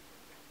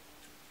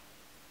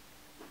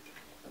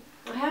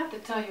 I have to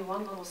tell you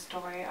one little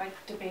story. I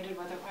debated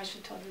whether I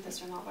should tell you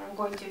this or not, but I'm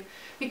going to,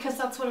 because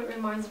that's what it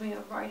reminds me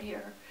of right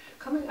here.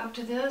 Coming up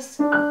to this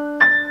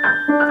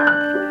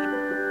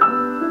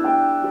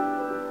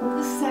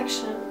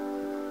section,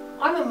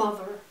 I'm a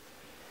mother,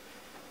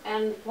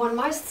 and when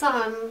my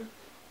son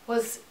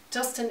was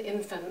just an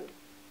infant,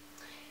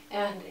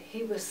 and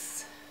he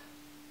wasn't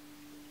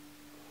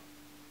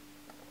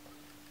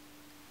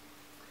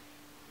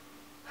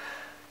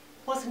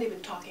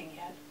even talking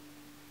yet.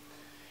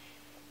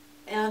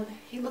 And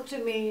he looked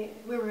at me,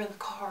 we were in the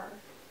car,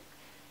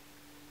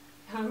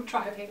 and I'm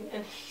driving,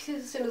 and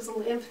he's in his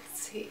little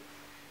infancy.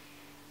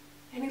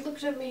 And he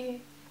looked at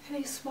me, and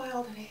he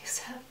smiled, and he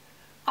said,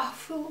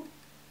 "Afu,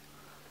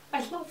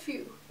 I love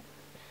you."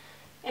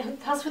 And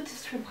that's what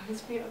this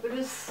reminds me of. It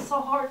is so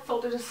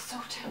heartfelt, it is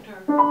so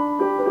tender.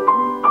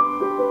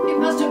 He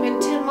must have been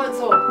 10 months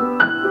old.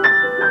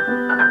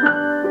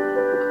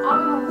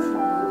 Afu.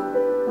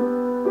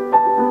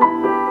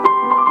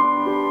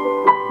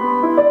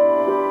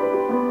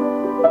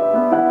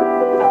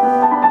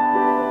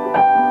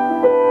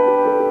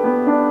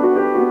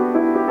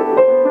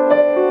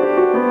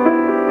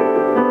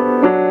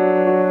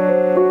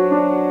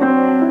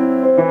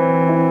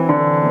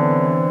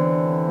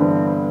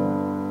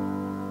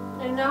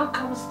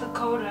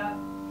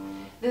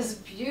 This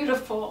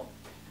beautiful,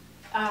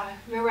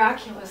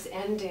 miraculous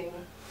ending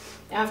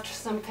after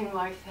something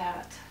like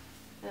that.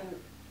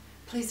 And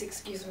please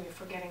excuse me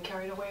for getting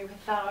carried away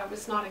with that. I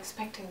was not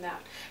expecting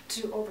that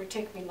to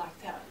overtake me like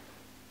that.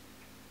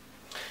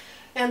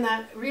 And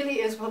that really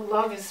is what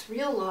love is.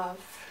 Real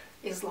love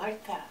is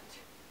like that.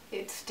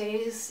 It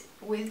stays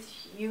with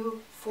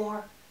you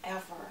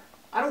forever.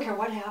 I don't care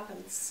what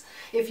happens.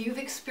 If you've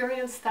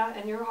experienced that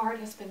and your heart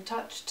has been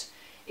touched,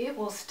 it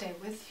will stay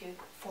with you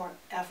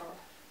forever.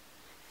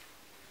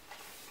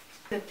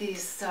 That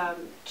these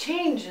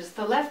changes,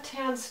 the left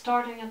hand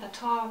starting at the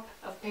top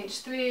of page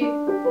 3,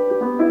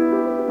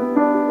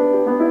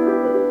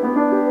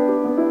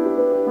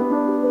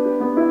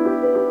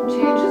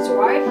 changes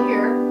right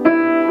here.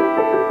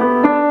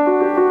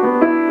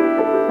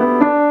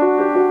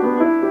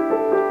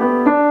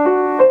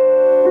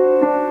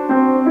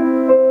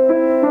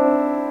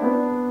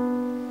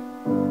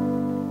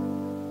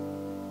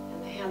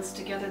 And the hands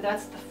together,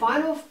 that's the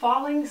final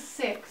falling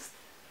sixth.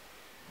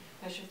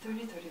 Measure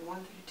 30,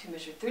 31, 32,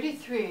 measure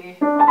 33.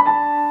 Now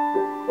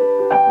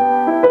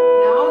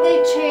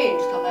they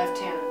change the left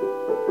hand.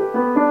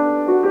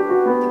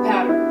 The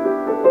pattern.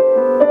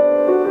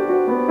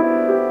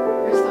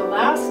 Here's the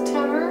last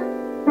tenor.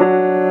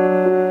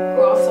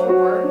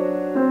 Crossover.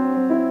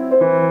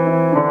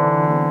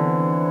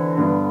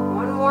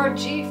 One more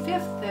G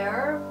fifth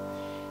there.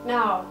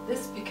 Now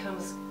this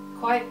becomes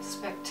quite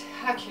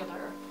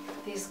spectacular.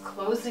 These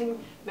closing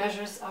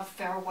measures of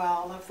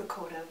farewell of the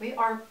coda. We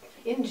are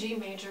in G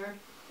major.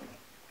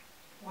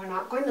 We're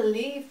not going to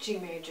leave G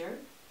major.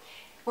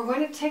 We're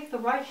going to take the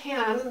right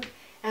hand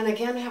and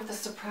again have the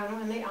soprano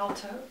and the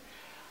alto.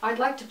 I'd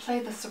like to play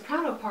the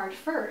soprano part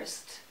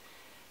first.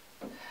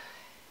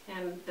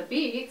 And the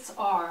beats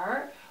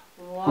are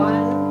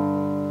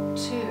 1,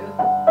 2, 3,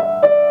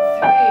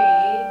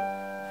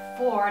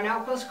 4. Now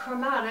it goes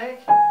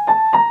chromatic.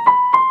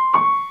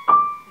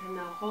 And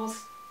the whole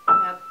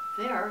step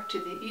there to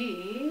the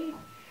E.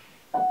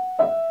 And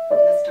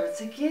it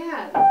starts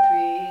again.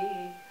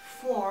 3,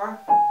 4,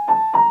 1,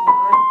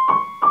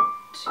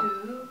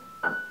 2,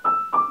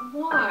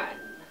 1.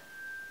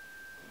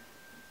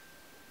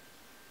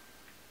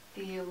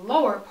 The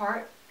lower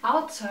part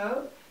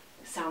Alto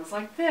sounds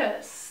like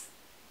this.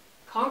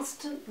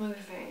 Constant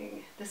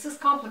moving. This is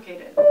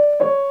complicated.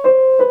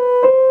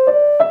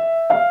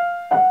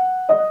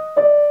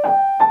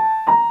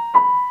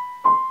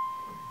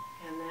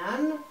 And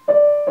then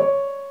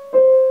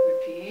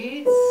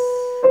repeats.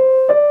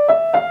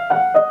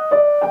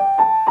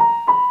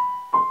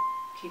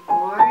 Keep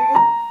going.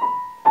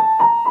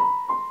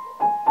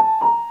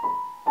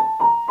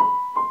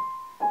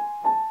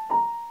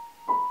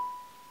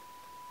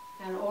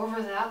 And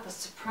over that, the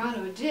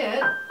soprano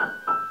did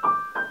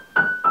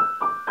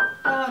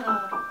da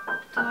da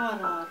da da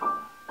da.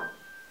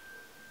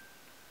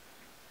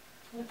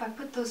 And if I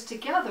put those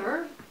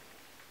together,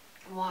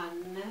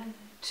 1,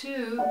 2,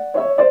 3, 4,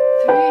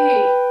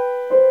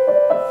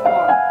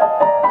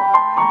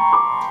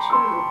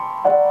 2,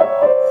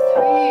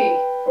 3,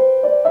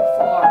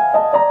 4,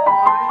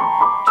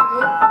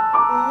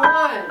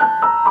 1,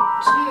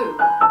 2,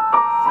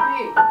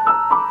 3,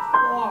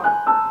 4,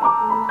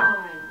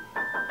 1.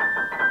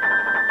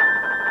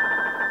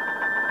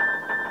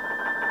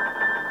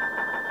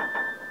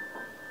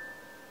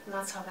 And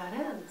that's how that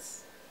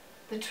ends.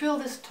 The trill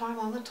this time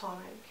on the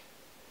tonic.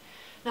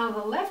 Now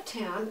the left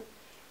hand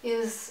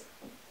is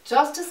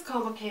just as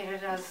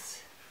complicated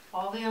as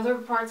all the other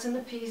parts in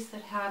the piece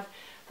that have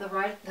the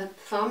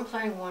thumb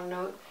playing one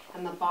note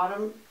and the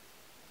bottom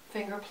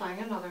finger playing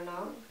another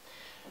note.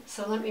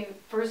 So let me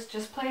first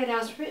just play it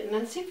as written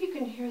and see if you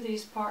can hear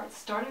these parts,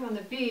 starting on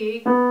the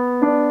B.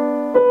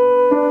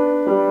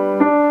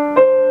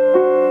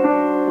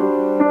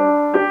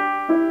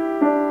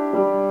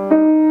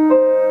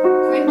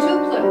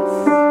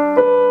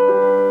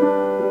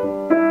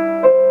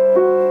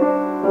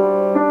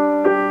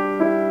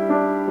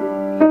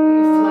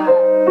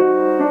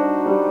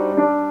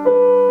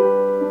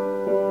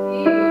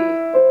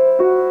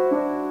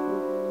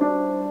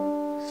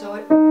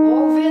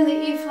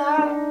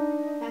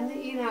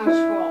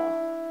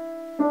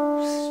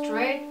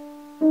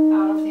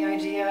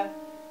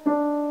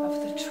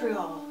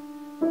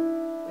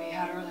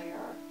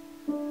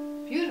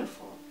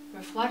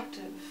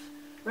 Reflective,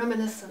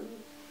 reminiscent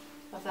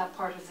of that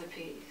part of the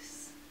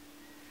piece.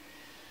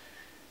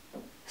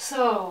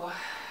 So,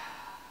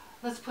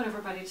 let's put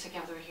everybody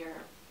together here.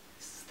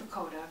 This is the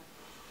coda.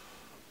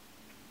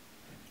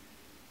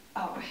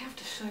 Oh, I have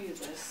to show you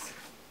this.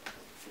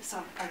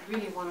 I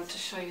really wanted to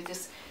show you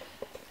this.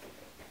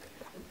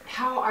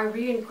 How I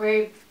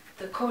re-engraved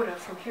the coda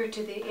from here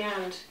to the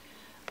end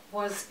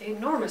was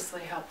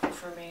enormously helpful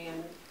for me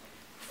in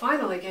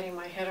finally getting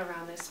my head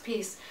around this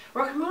piece.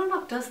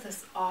 Rachmaninoff does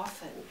this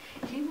often.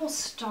 He will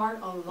start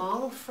a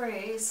long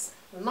phrase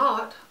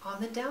not on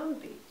the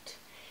downbeat.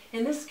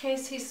 In this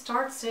case, he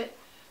starts it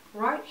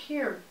right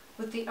here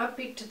with the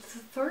upbeat to the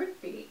third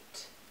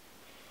beat.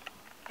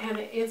 And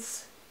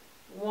it's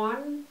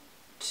 1,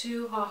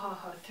 2, ha ha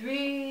ha,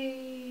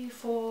 3,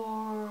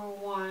 4,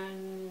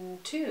 1,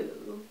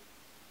 2.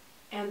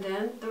 And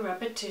then the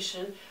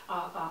repetition,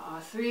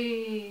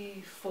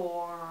 3,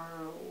 4,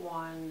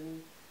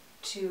 1,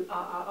 2,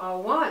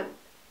 1,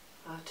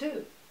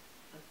 2,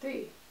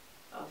 3,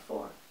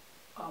 4,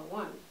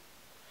 1.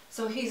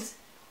 So he's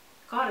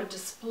got a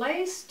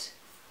displaced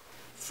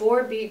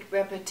 4-beat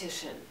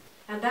repetition.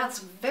 And that's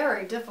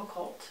very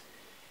difficult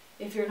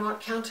if you're not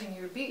counting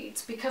your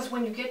beats, because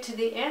when you get to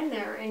the end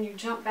there and you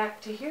jump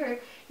back to here,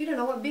 you don't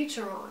know what beat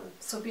you're on.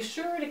 So be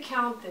sure to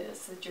count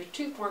this, that your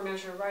 2/4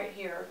 measure right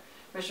here,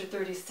 measure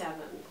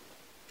 37.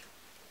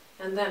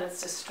 And then it's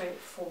just straight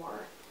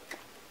 4.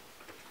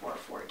 4,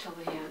 4 till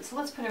the end. So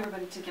let's put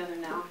everybody together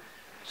now.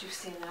 You've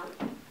seen that.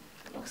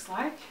 It looks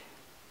like.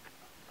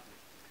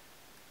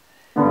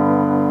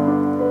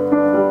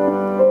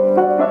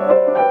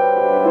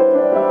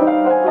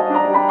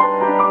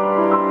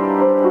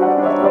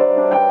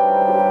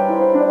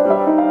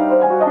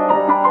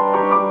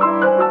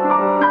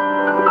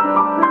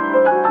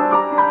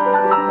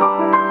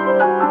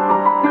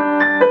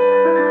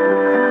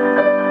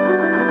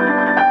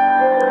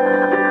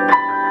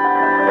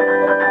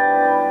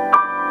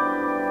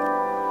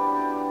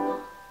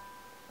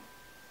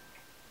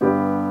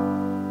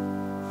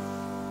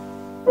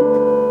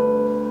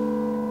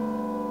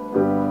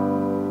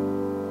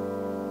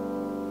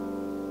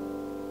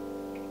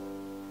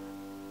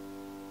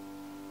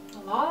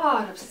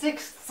 Of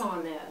sixths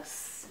on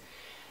this.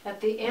 At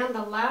the end,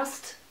 the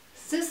last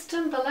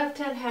system, the left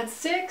hand had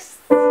sixths.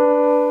 Back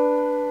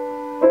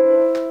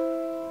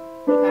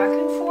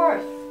and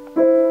forth.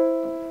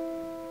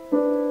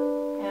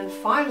 And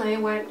finally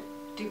went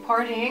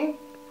departing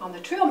on the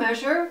trill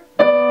measure.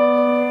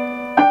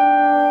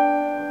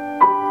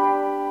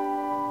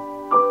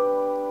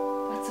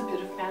 That's a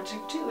bit of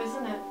magic too,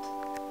 isn't it?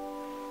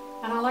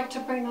 And I like to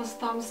bring those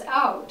thumbs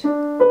out. B,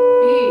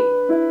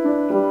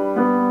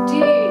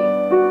 D,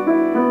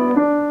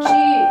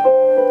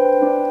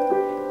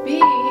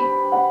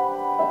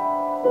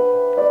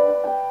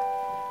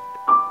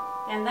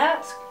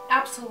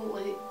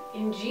 absolutely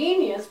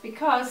ingenious,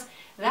 because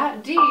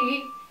that D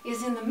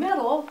is in the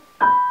middle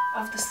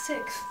of the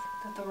sixth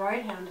that the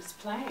right hand is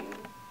playing.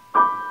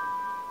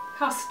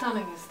 How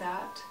stunning is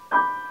that?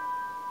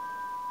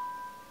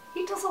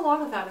 He does a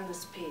lot of that in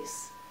this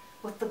piece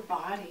with the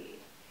body,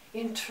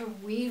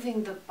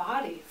 interweaving the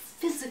body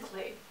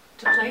physically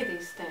to play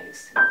these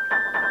things.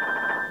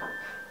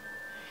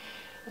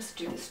 Let's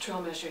do this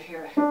trill measure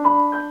here.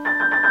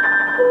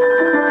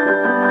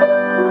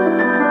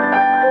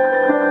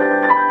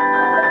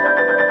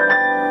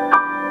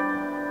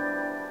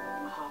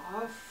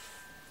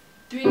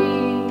 3,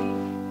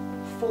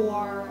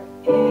 4,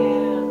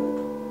 and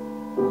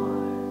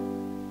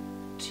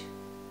 1, 2,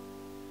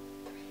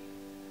 3,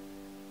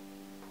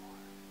 4.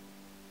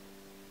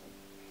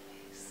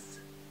 Release.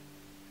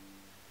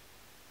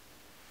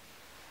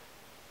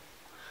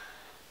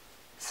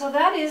 So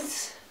that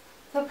is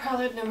the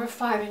Prelude number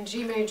 5 in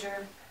G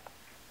major.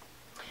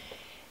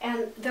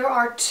 And there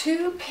are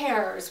 2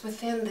 pairs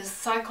within this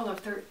cycle of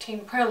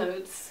 13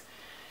 preludes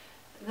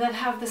that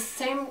have the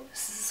same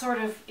sort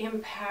of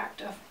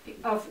impact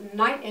of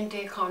night and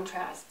day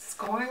contrasts,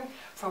 going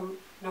from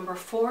number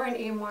 4 in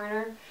E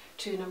minor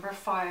to number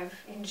 5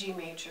 in G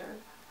major,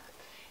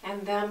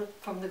 and then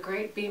from the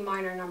great B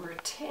minor number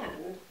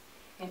 10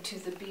 into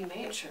the B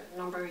major,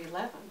 number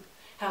 11,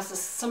 has a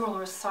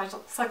similar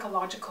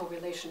psychological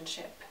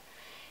relationship.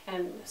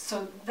 And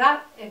so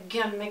that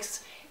again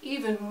makes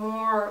even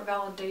more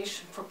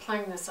validation for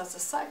playing this as a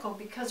cycle,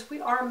 because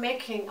we are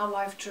making a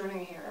life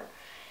journey here.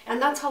 And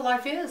that's how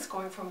life is,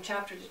 going from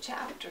chapter to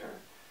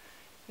chapter.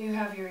 You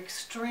have your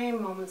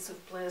extreme moments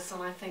of bliss,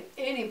 and I think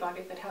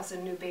anybody that has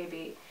a new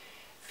baby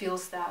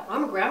feels that.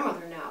 I'm a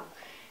grandmother now,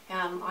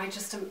 and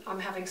I'm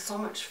having so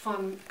much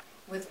fun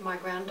with my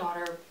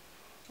granddaughter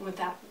with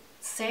that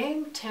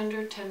same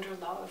tender, tender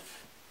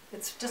love.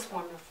 It's just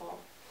wonderful.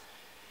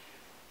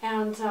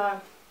 And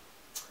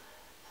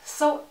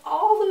so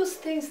all those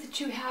things that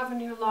you have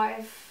in your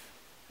life,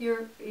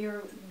 your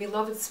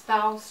beloved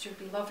spouse, your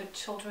beloved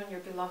children, your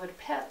beloved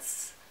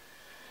pets,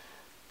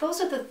 those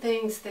are the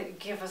things that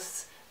give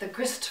us the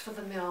grist for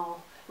the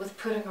mill with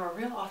putting our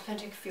real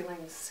authentic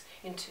feelings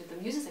into the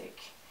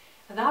music.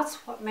 And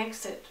that's what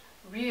makes it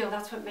real,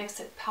 that's what makes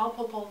it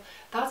palpable,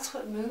 that's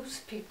what moves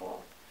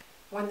people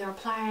when they're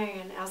playing,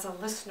 and as a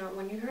listener,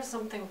 when you hear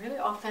something really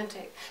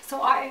authentic.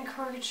 So I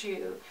encourage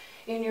you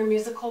in your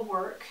musical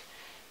work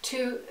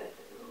to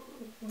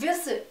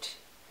visit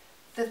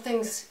the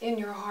things in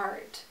your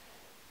heart,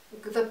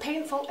 the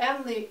painful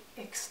and the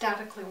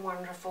ecstatically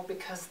wonderful,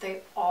 because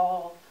they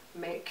all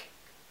make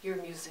your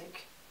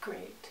music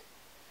great.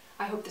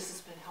 I hope this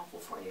has been helpful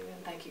for you,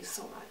 and thank you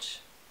so much.